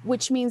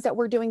 which means that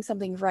we're doing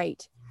something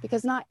right,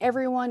 because not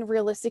everyone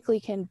realistically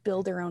can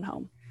build their own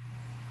home.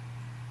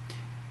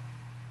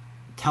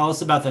 Tell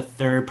us about the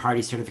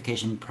third-party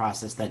certification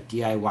process that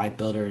DIY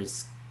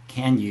builders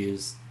can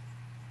use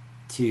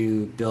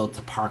to build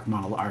to park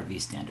model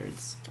RV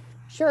standards.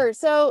 Sure.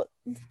 So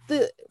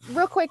the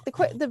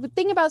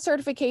thing about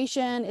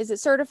certification is it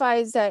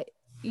certifies that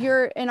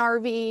you're an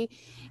RV,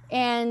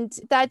 and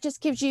that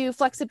just gives you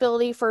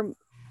flexibility for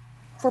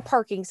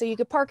parking. So you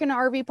could park in an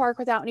RV park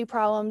without any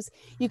problems.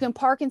 You can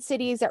park in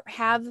cities that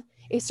have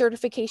a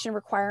certification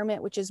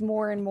requirement, which is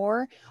more and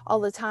more all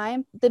the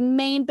time. The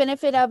main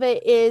benefit of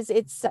it is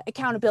its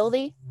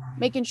accountability,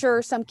 making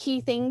sure some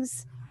key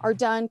things are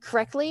done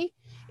correctly.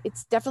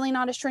 It's definitely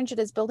not as stringent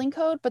as building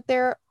code, but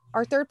there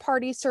are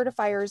third-party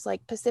certifiers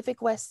like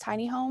Pacific West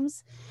Tiny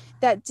Homes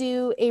that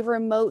do a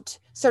remote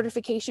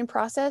certification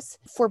process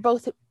for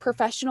both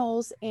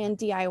professionals and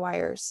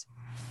DIYers.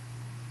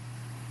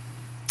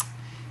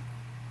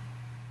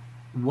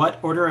 What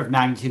order of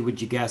magnitude would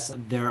you guess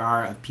there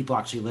are of people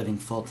actually living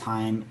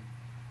full-time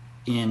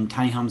in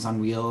tiny homes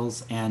on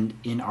wheels and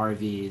in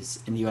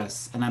RVs in the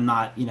US? And I'm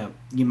not,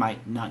 you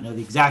might not know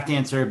the exact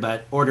answer,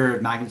 but order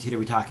of magnitude, are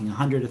we talking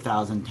 100,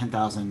 1,000,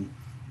 10,000,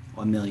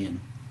 1 million?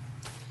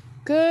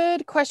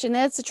 Good question.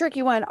 That's a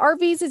tricky one.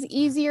 RVs is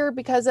easier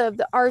because of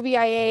the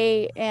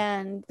RVIA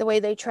and the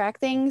way they track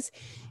things.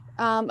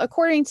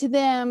 According to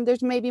them,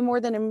 there's maybe more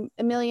than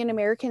a million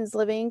Americans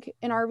living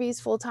in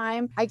RVs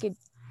full-time. I could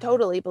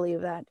totally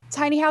believe that.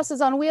 Tiny houses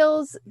on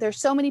wheels, there's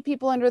so many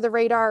people under the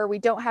radar. We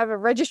don't have a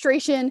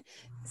registration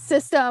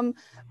system,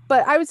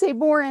 but I would say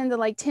more in the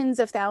like tens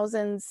of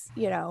thousands,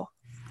 to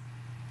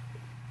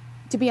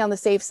be on the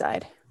safe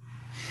side.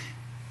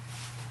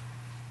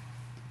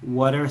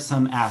 What are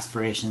some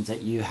aspirations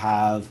that you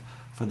have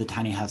for the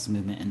tiny house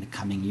movement in the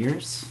coming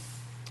years?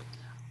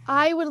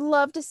 I would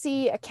love to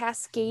see a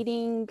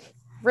cascading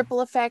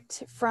ripple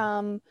effect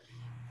from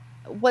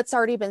what's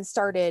already been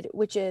started,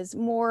 which is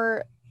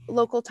more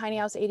local tiny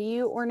house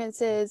ADU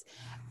ordinances.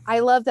 I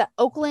love that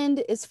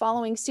Oakland is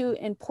following suit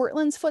in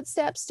Portland's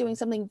footsteps, doing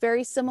something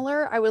very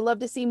similar. I would love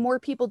to see more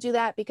people do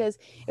that, because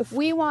if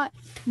we want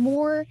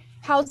more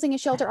housing and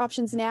shelter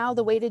options now,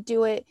 the way to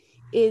do it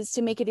is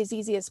to make it as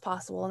easy as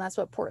possible. And that's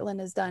what Portland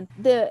has done.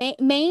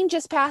 Maine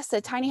just passed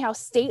a tiny house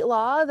state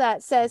law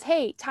that says,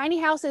 hey, tiny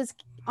houses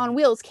on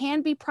wheels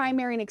can be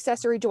primary and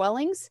accessory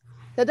dwellings.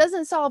 That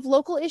doesn't solve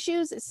local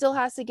issues. It still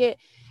has to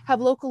have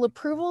local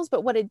approvals.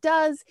 But what it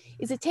does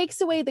is it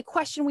takes away the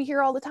question we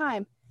hear all the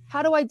time.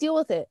 How do I deal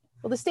with it?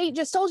 Well, the state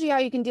just told you how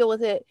you can deal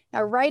with it.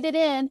 Now write it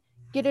in,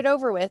 get it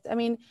over with. I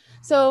mean,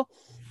 so,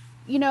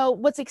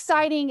 what's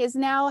exciting is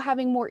now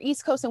having more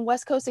East Coast and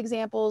West Coast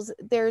examples.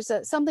 There's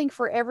something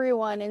for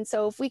everyone. And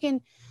so if we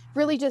can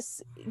really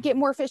just get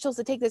more officials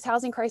to take this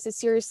housing crisis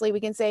seriously,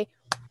 we can say,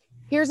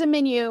 here's a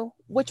menu.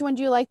 Which one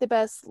do you like the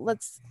best?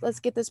 Let's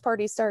get this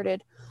party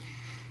started.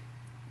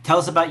 Tell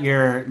us about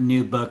your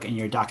new book and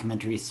your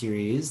documentary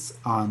series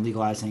on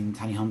legalizing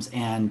tiny homes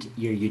and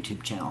your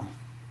YouTube channel.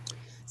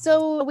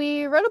 So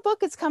we wrote a book.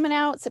 It's coming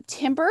out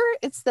September.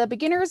 It's the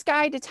Beginner's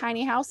Guide to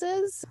Tiny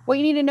Houses. What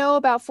you need to know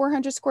about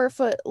 400 square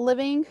foot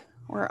living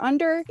or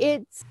under.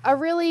 It's a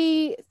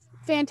really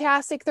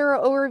fantastic,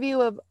 thorough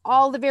overview of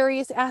all the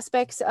various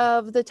aspects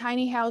of the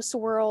tiny house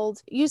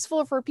world.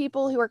 Useful for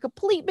people who are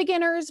complete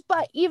beginners,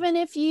 but even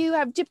if you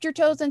have dipped your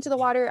toes into the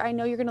water, I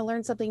know you're going to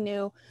learn something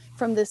new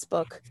from this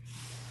book.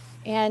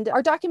 And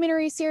our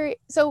documentary series,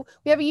 so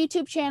we have a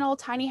YouTube channel,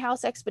 Tiny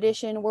House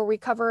Expedition, where we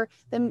cover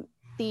the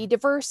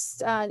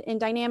diverse and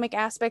dynamic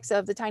aspects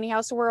of the tiny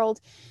house world.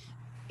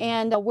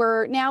 And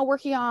we're now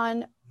working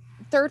on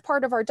third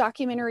part of our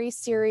documentary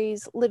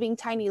series, Living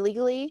Tiny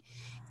Legally.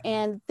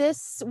 And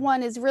this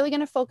one is really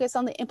going to focus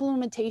on the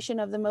implementation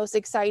of the most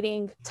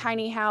exciting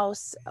tiny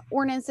house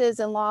ordinances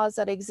and laws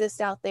that exist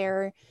out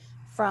there,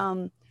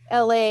 from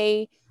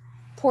LA,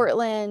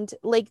 Portland,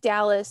 Lake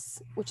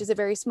Dallas, which is a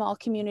very small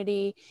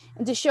community,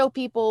 and to show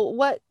people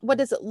what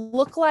does it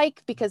look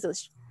like,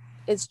 because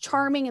it's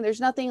charming and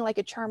there's nothing like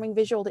a charming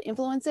visual to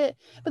influence it.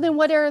 But then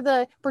what are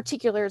the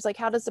particulars, like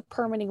how does the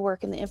permitting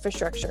work and the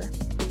infrastructure?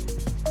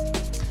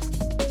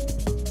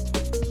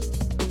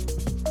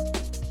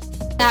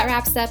 That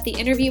wraps up the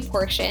interview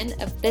portion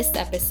of this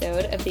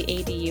episode of the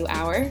ADU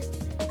Hour.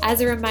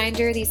 As a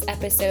reminder, these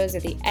episodes are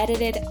the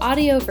edited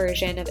audio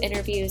version of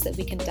interviews that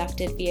we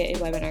conducted via a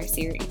webinar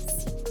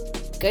series.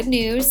 Good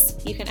news,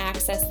 you can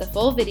access the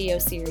full video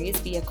series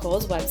via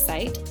Kol's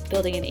website,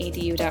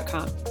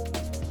 buildinganadu.com.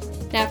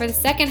 Now for the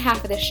second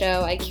half of the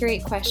show, I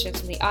curate questions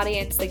from the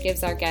audience that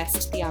gives our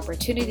guests the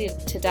opportunity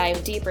to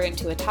dive deeper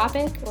into a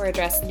topic or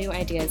address new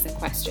ideas and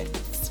questions.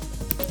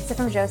 So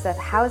from Joseph,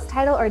 how is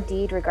title or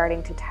deed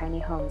regarding to tiny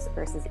homes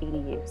versus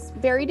ADUs?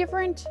 Very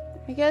different,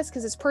 I guess,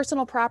 because it's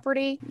personal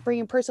property,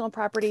 bringing personal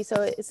property,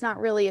 so it's not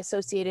really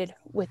associated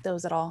with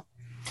those at all.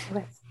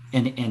 Okay.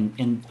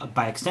 And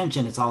by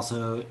extension, it's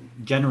also,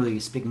 generally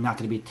speaking, not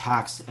going to be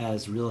taxed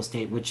as real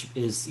estate, which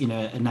is,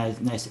 a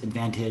nice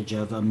advantage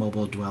of a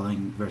mobile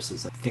dwelling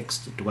versus a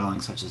fixed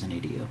dwelling such as an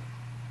ADU.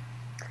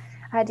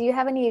 Do you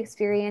have any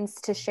experience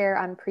to share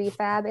on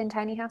prefab in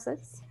tiny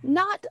houses?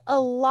 Not a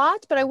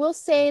lot, but I will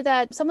say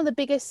that some of the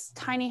biggest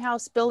tiny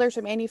house builders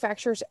or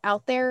manufacturers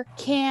out there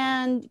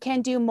can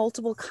do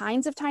multiple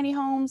kinds of tiny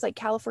homes. Like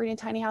California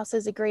Tiny House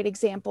is a great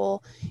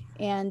example.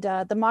 And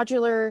the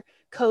modular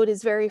code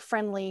is very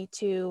friendly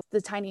to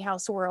the tiny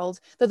house world,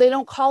 though they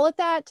don't call it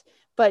that,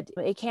 but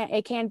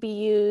it can be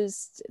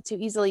used to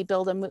easily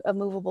build a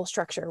movable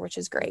structure, which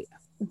is great.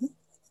 Mm-hmm.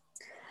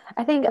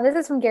 I think this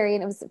is from Gary,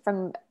 and it was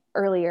from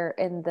earlier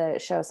in the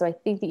show, so I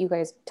think that you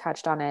guys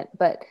touched on it,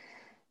 but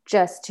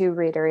just to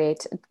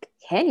reiterate,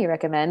 can you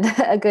recommend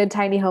a good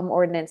tiny home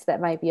ordinance that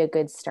might be a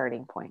good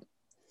starting point?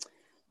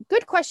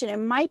 Good question. To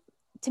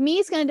me,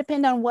 it's going to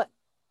depend on what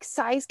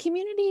size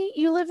community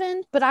you live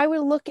in, but I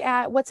would look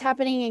at what's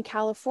happening in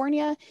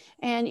California.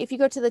 And if you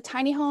go to the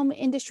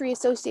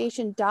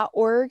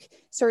tinyhomeindustry.association.org,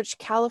 search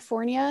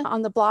California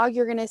on the blog,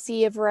 you're going to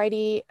see a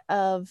variety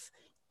of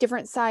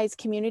different size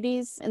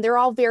communities, and they're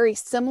all very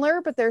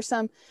similar, but there's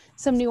some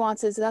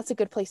nuances. That's a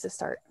good place to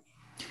start.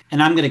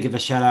 And I'm going to give a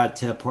shout out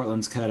to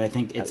Portland's code. I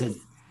think it's a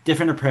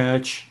different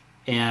approach,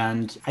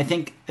 and I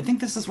think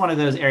this is one of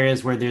those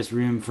areas where there's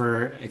room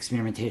for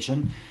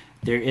experimentation.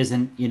 There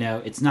isn't,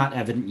 it's not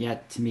evident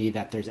yet to me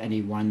that there's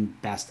any one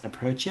best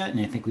approach yet, and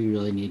I think we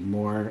really need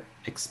more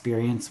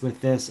experience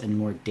with this and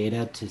more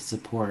data to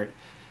support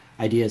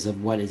ideas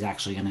of what is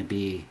actually going to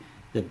be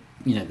the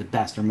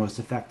best or most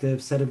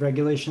effective set of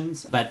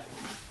regulations. But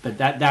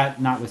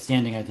that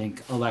notwithstanding, I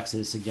think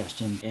Alexis'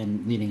 suggestion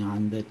in leaning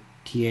on the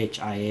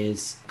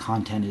THIA's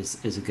content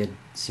is a good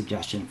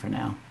suggestion for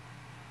now.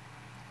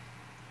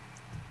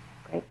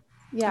 Great.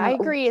 Yeah, I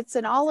agree. It's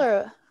an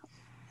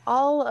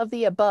all of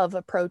the above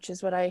approach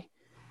is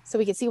so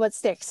we can see what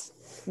sticks.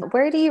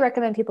 Where do you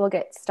recommend people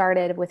get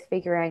started with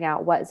figuring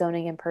out what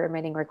zoning and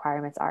permitting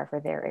requirements are for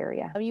their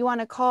area? You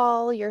want to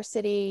call your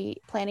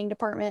city planning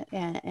department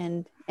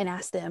and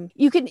ask them.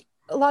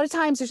 A lot of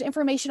times there's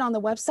information on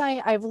the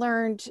website.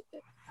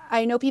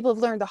 I know people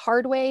have learned the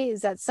hard way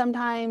is that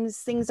sometimes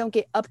things don't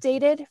get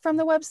updated from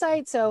the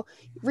website. So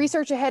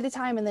research ahead of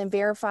time and then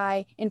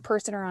verify in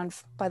person or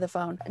by the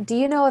phone. Do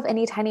you know of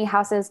any tiny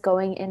houses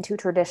going into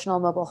traditional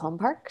mobile home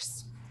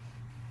parks?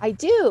 I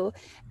do.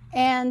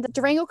 And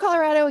Durango,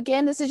 Colorado,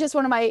 again, this is just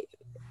one of my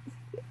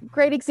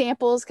great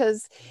examples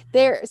because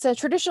it's a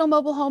traditional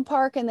mobile home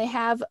park and they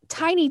have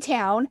Tiny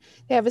Town.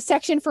 They have a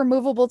section for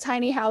movable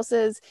tiny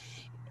houses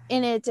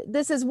in it.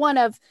 This is one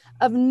of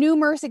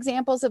numerous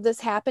examples of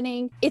this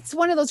happening. It's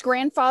one of those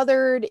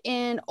grandfathered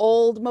in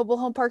old mobile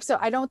home parks, so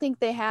I don't think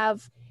they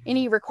have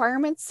any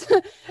requirements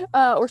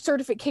or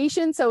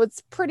certification, so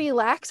it's pretty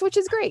lax, which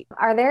is great.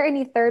 Are there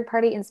any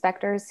third-party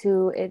inspectors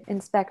who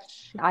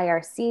inspect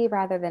IRC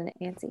rather than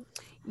ANSI?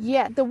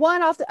 Yeah, the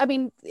one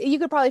you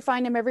could probably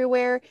find them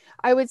everywhere.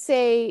 I would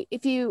say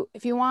if you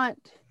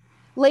want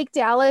Lake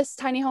Dallas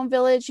Tiny Home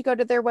Village, you go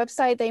to their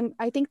website.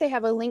 I think they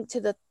have a link to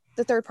the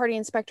third-party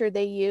inspector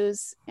they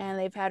use, and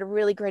they've had a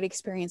really great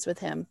experience with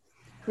him.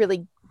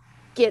 Really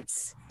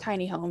gets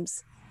tiny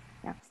homes.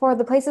 Yeah. For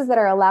the places that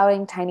are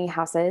allowing tiny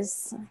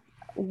houses,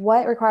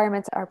 what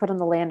requirements are put on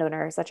the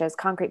landowner, such as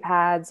concrete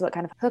pads? What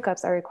kind of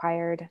hookups are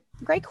required?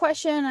 Great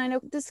question. I know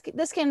this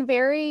can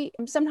vary.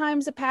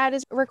 Sometimes a pad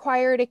is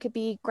required. It could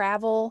be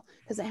gravel.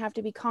 Doesn't have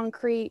to be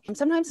concrete.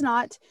 Sometimes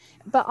not,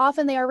 but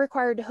often they are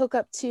required to hook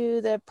up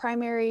to the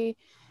primary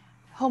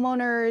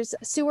homeowners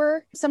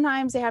sewer.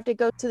 Sometimes they have to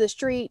go to the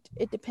street.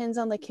 It depends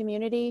on the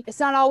community. It's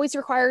not always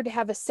required to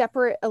have a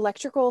separate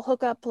electrical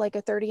hookup like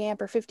a 30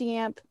 amp or 50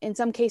 amp. In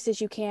some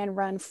cases you can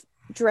run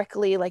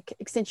directly like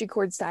extension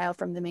cord style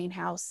from the main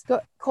house.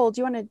 Kol,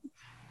 do you want to?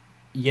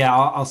 Yeah,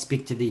 I'll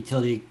speak to the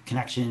utility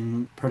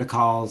connection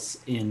protocols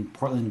in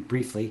Portland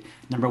briefly.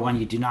 Number one,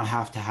 you do not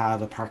have to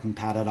have a parking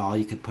pad at all.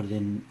 You could put it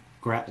in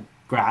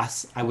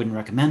grass. I wouldn't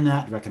recommend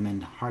that. I'd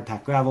recommend hard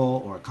packed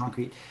gravel or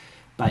concrete,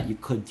 but you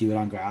could do it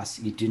on grass.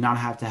 You do not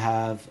have to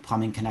have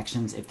plumbing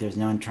connections if there's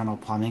no internal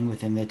plumbing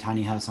within the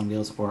tiny house on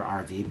wheels or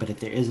RV. But if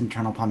there is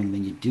internal plumbing,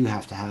 then you do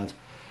have to have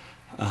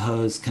a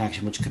hose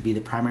connection, which could be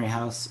the primary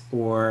house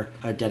or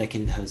a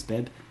dedicated hose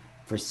bib.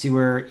 For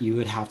sewer, you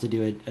would have to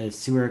do a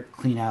sewer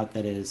clean out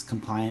that is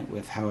compliant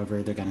with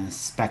however they're going to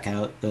spec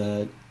out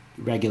the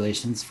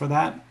regulations for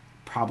that.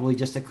 Probably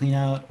just a clean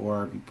out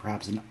or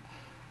perhaps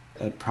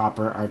a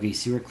proper RV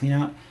sewer clean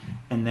out.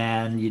 And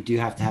then you do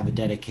have to have a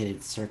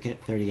dedicated circuit,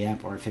 30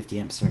 amp or 50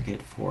 amp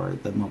circuit for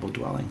the mobile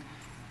dwelling.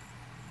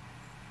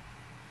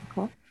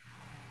 Cool.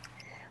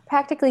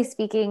 Practically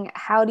speaking,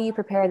 how do you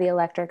prepare the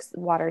electric,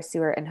 water,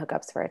 sewer, and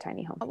hookups for a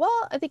tiny home?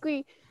 Well, I think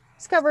we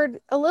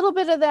discovered a little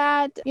bit of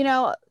that.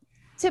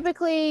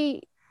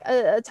 Typically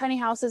a tiny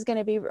house is going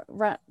to be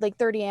run like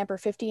 30 amp or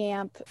 50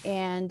 amp.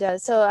 And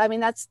so, I mean,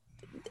 that's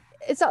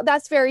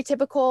very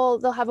typical.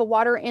 They'll have a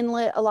water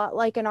inlet a lot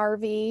like an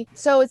RV.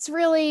 So it's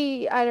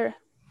really, I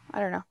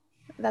don't know.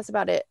 That's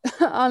about it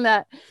on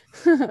that.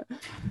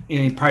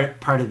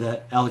 Part of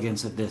the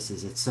elegance of this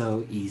is it's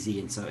so easy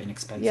and so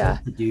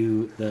inexpensive to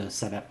do the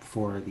setup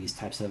for these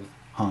types of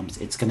homes.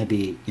 It's going to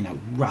be,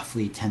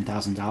 roughly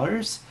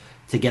 $10,000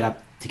 to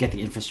get the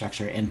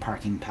infrastructure and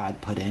parking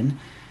pad put in.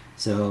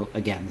 So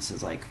again, this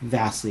is like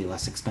vastly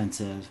less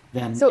expensive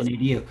than an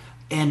ADU.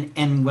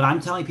 And what I'm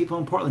telling people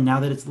in Portland now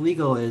that it's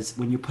legal is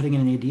when you're putting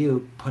in an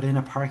ADU, put in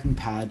a parking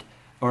pad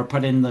or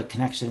put in the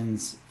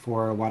connections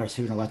for a water,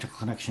 sewer, and electrical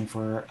connection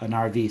for an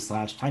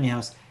RV/tiny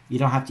house. You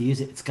don't have to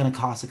use it. It's going to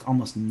cost like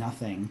almost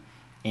nothing.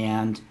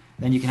 And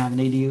then you can have an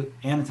ADU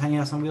and a tiny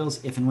house on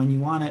wheels if and when you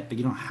want it, but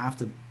you don't have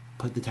to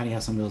put the tiny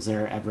house on wheels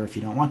there ever if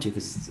you don't want to,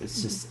 because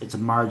it's a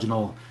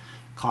marginal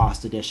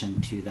cost addition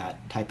to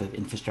that type of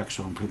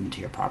infrastructural improvement to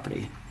your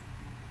property.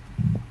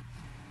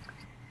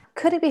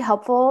 Could it be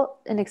helpful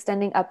in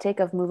extending uptake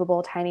of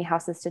movable tiny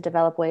houses to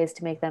develop ways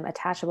to make them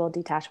attachable,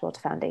 detachable to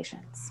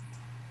foundations?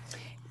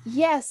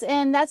 Yes,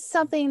 and that's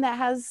something that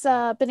has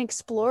been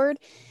explored.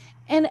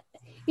 And,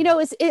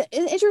 it's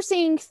an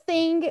interesting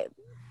thing.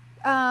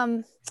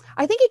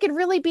 I think it could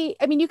really be,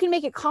 you can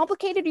make it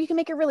complicated or you can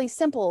make it really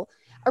simple.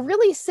 A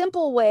really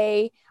simple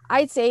way,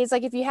 I'd say, is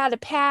like if you had a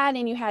pad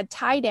and you had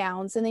tie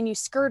downs and then you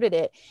skirted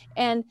it.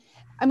 And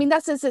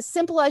that's as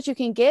simple as you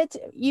can get.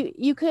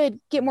 You could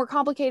get more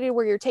complicated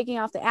where you're taking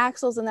off the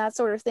axles and that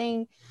sort of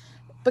thing,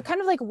 but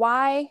kind of like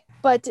why?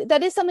 But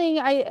that is something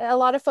a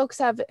lot of folks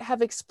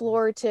have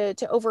explored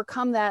to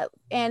overcome that.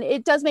 And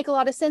it does make a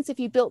lot of sense if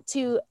you built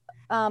to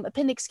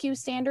Appendix Q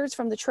standards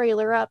from the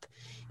trailer up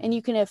and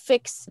you can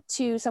affix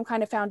to some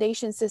kind of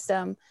foundation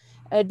system.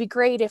 It'd be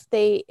great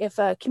if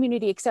a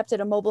community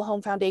accepted a mobile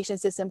home foundation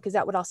system, because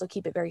that would also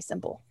keep it very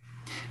simple.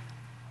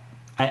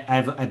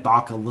 I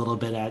balk a little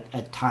bit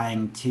at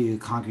tying to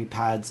concrete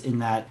pads in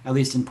that, at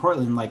least in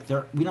Portland,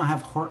 we don't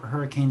have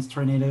hurricanes,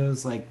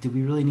 tornadoes. Do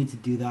we really need to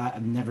do that?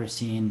 I've never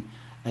seen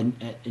a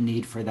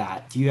need for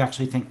that. Do you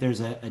actually think there's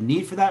a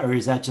need for that, or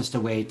is that just a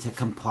way to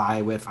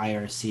comply with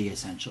IRC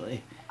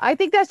essentially? I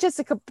think that's just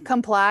to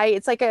comply.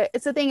 It's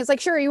a thing. It's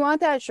like, sure, you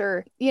want that?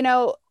 Sure.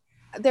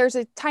 There's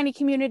a tiny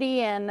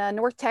community in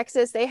North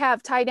Texas. They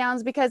have tie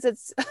downs because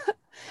it's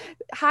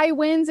high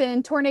winds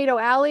in Tornado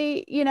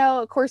Alley.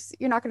 Of course,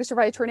 you're not going to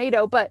survive a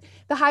tornado, but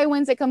the high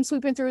winds that come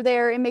sweeping through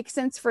there, it makes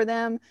sense for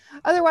them.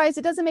 Otherwise,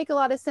 it doesn't make a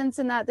lot of sense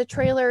in that the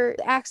trailer,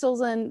 the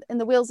axles and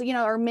the wheels,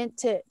 are meant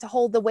to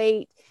hold the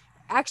weight.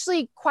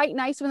 Actually, quite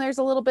nice when there's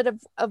a little bit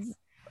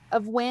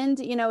of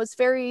wind. It's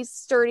very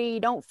sturdy. You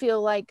don't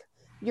feel like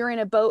you're in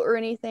a boat or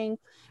anything,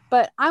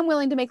 but I'm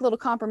willing to make little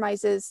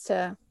compromises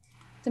to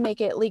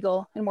make it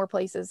legal in more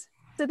places.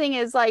 The thing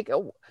is, like,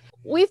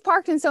 we've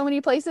parked in so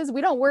many places,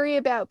 we don't worry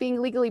about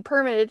being legally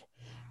permitted.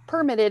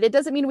 It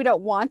doesn't mean we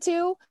don't want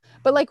to,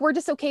 but like, we're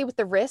just okay with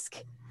the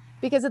risk,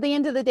 because at the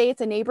end of the day,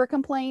 it's a neighbor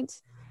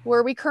complaint.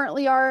 Where we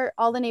currently are,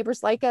 all the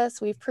neighbors like us.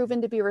 We've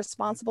proven to be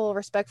responsible,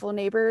 respectful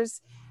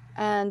neighbors,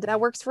 and that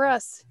works for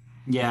us.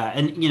 Yeah,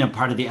 and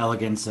part of the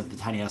elegance of the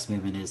tiny house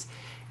movement is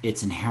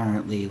it's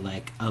inherently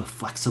like a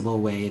flexible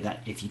way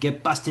that if you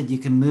get busted, you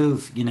can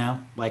move,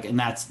 like, and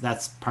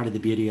that's part of the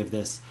beauty of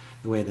this,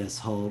 the way this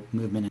whole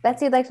movement is.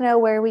 Betsy would like to know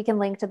where we can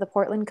link to the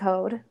Portland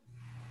Code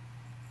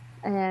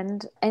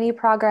and any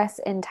progress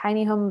in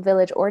tiny home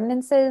village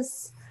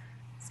ordinances,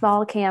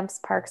 small camps,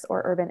 parks,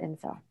 or urban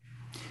infill.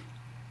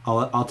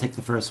 I'll take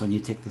the first one. You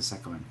take the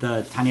second one.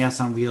 The tiny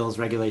house on wheels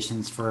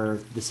regulations for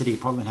the city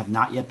of Portland have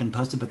not yet been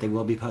posted, but they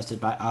will be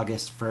posted by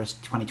August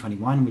 1st,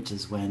 2021, which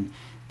is when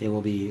they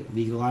will be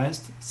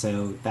legalized.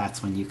 So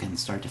that's when you can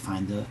start to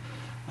find the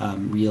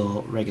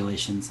real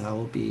regulations that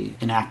will be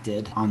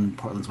enacted on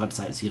Portland's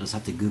website. So you just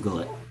have to Google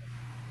it.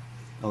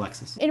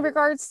 Alexis. In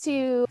regards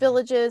to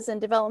villages and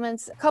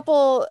developments, a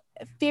couple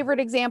favorite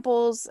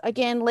examples.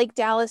 Again, Lake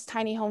Dallas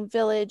Tiny Home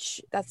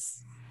Village.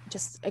 That's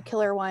just a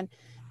killer one.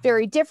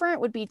 Very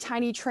different would be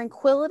Tiny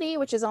Tranquility,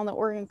 which is on the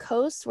Oregon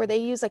coast, where they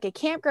use like a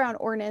campground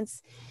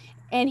ordinance.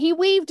 And he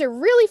weaved a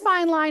really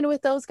fine line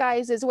with those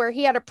guys, is where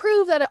he had to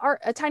prove that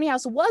a tiny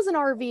house was an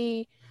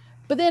RV,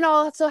 but then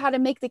also how to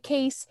make the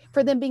case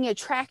for them being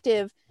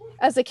attractive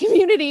as a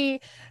community.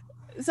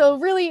 So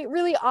really,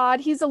 really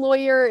odd. He's a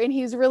lawyer and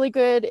he's really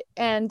good.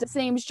 And his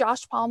name's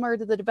Josh Palmer,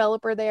 the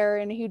developer there,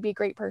 and he'd be a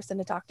great person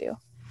to talk to.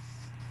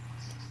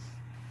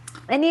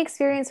 Any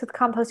experience with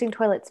composting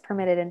toilets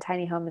permitted in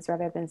tiny homes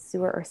rather than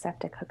sewer or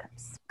septic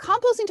hookups?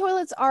 Composting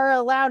toilets are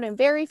allowed in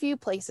very few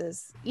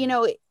places.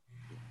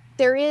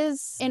 There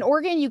is, in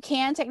Oregon, you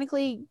can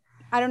technically,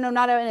 I don't know,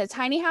 not in a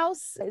tiny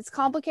house. It's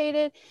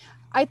complicated.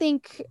 I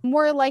think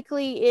more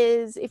likely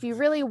is, if you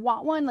really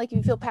want one, like if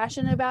you feel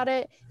passionate about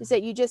it, is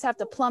that you just have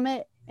to plumb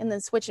it and then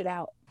switch it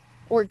out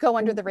or go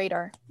under the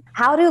radar.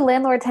 How do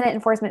landlord-tenant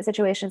enforcement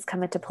situations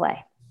come into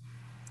play?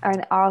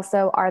 And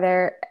also, are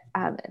there,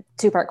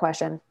 two-part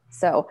question.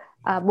 So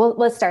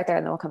let's start there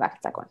and then we'll come back to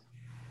the second one.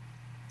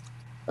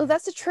 Oh,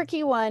 that's a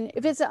tricky one.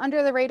 If it's an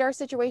under the radar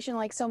situation,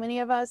 like so many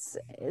of us,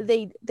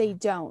 they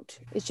don't.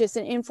 It's just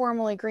an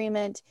informal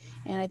agreement.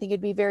 And I think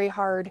it'd be very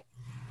hard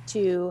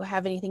to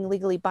have anything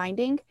legally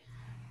binding.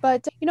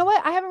 But you know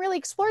what? I haven't really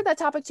explored that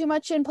topic too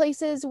much in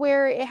places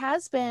where it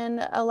has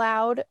been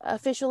allowed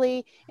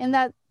officially, and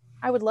that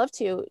I would love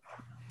to.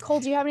 Kol,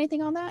 do you have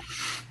anything on that?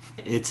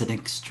 It's an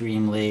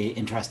extremely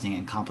interesting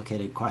and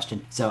complicated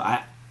question. So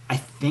I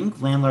think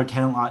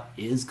landlord-tenant law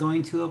is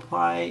going to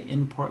apply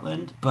in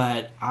Portland,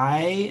 but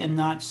I am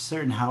not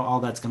certain how all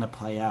that's going to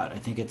play out. I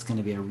think it's going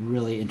to be a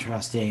really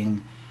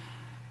interesting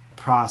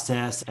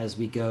process as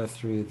we go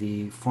through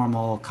the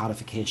formal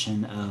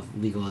codification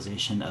of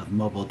legalization of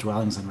mobile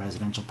dwellings on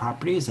residential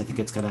properties. I think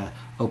it's going to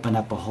open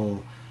up a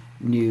whole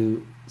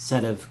new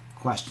set of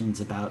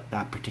questions about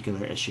that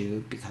particular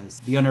issue,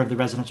 because the owner of the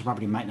residential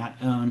property might not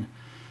own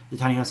the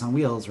tiny house on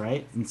wheels,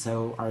 right? And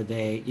so are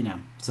they,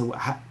 so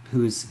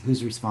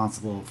who's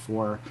responsible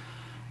for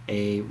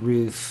a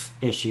roof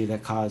issue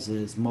that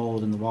causes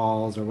mold in the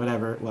walls or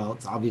whatever? Well,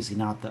 it's obviously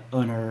not the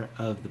owner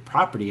of the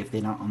property if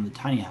they don't own the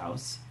tiny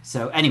house.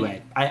 So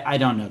anyway, I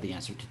don't know the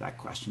answer to that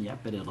question yet,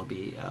 but it'll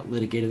be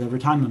litigated over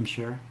time, I'm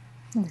sure.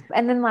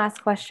 And then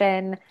last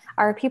question,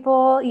 are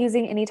people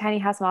using any tiny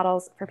house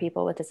models for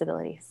people with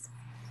disabilities?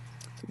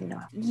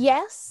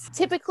 Yes,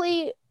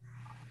 typically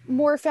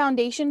more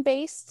foundation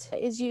based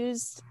is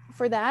used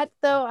for that,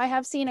 though I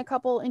have seen a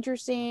couple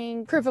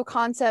interesting proof of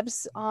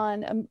concepts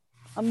on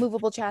a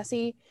movable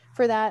chassis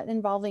for that,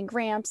 involving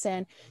ramps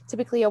and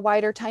typically a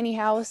wider tiny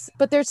house.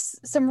 But there's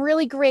some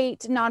really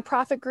great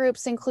nonprofit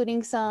groups,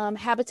 including some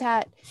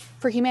Habitat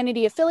for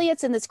Humanity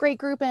affiliates in this great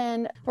group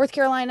in North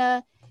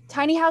Carolina,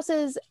 Tiny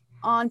Houses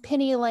on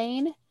Penny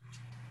Lane.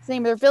 It's the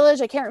name of their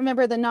village. I can't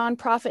remember the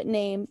nonprofit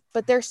name,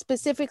 but they're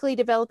specifically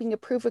developing a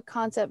proof of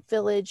concept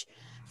village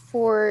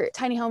for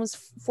tiny homes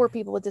for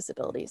people with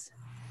disabilities.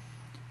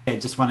 I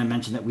just want to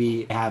mention that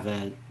we have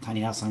a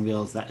tiny house on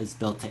wheels that is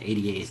built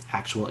to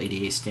actual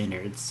ADA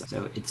standards.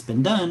 So it's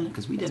been done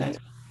because we did it.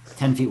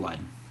 10 feet wide.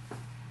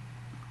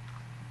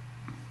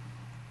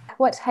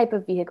 What type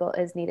of vehicle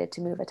is needed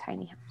to move a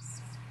tiny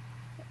house?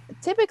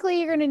 Typically,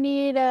 you're going to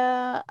need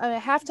a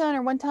half-ton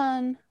or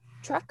 1-ton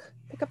truck,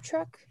 pickup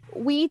truck.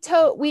 We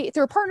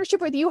through a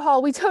partnership with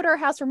U-Haul, we towed our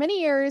house for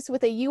many years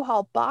with a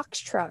U-Haul box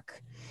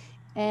truck.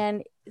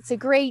 And it's a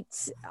great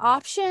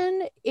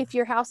option if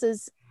your house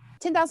is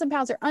 10,000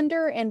 pounds or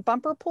under and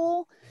bumper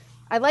pull.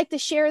 I like to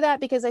share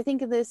that because I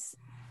think of this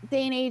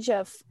day and age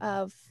of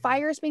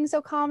fires being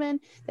so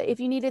common, that if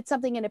you needed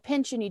something in a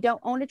pinch and you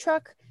don't own a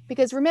truck,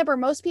 because remember,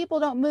 most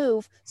people don't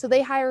move, so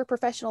they hire a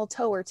professional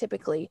tower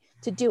typically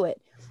to do it.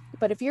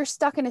 But if you're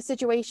stuck in a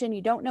situation,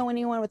 you don't know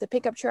anyone with a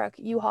pickup truck,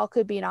 U-Haul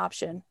could be an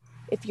option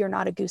if you're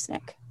not a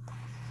gooseneck.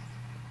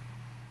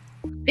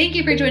 Thank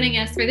you for joining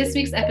us for this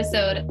week's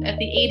episode of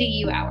the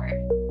ADU Hour.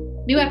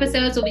 New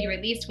episodes will be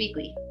released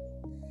weekly.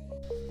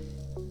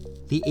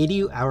 The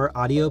ADU Hour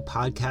audio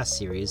podcast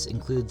series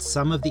includes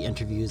some of the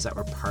interviews that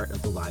were part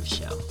of the live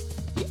show.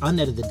 The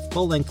unedited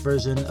full-length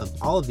version of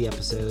all of the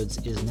episodes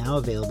is now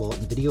available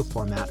in video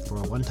format for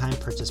a one-time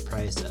purchase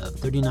price of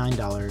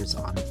 $39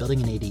 on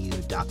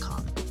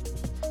buildinganadu.com.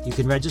 You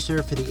can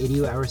register for the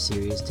ADU Hour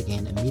series to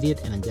gain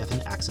immediate and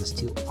indefinite access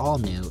to all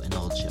new and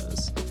old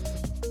shows.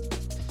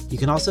 You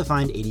can also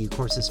find ADU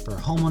courses for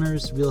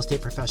homeowners, real estate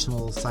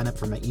professionals, sign up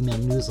for my email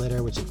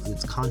newsletter, which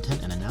includes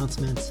content and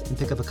announcements, and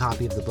pick up a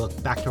copy of the book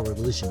Backdoor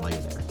Revolution while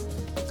you're there.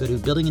 Go to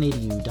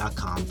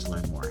buildinganadu.com to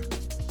learn more.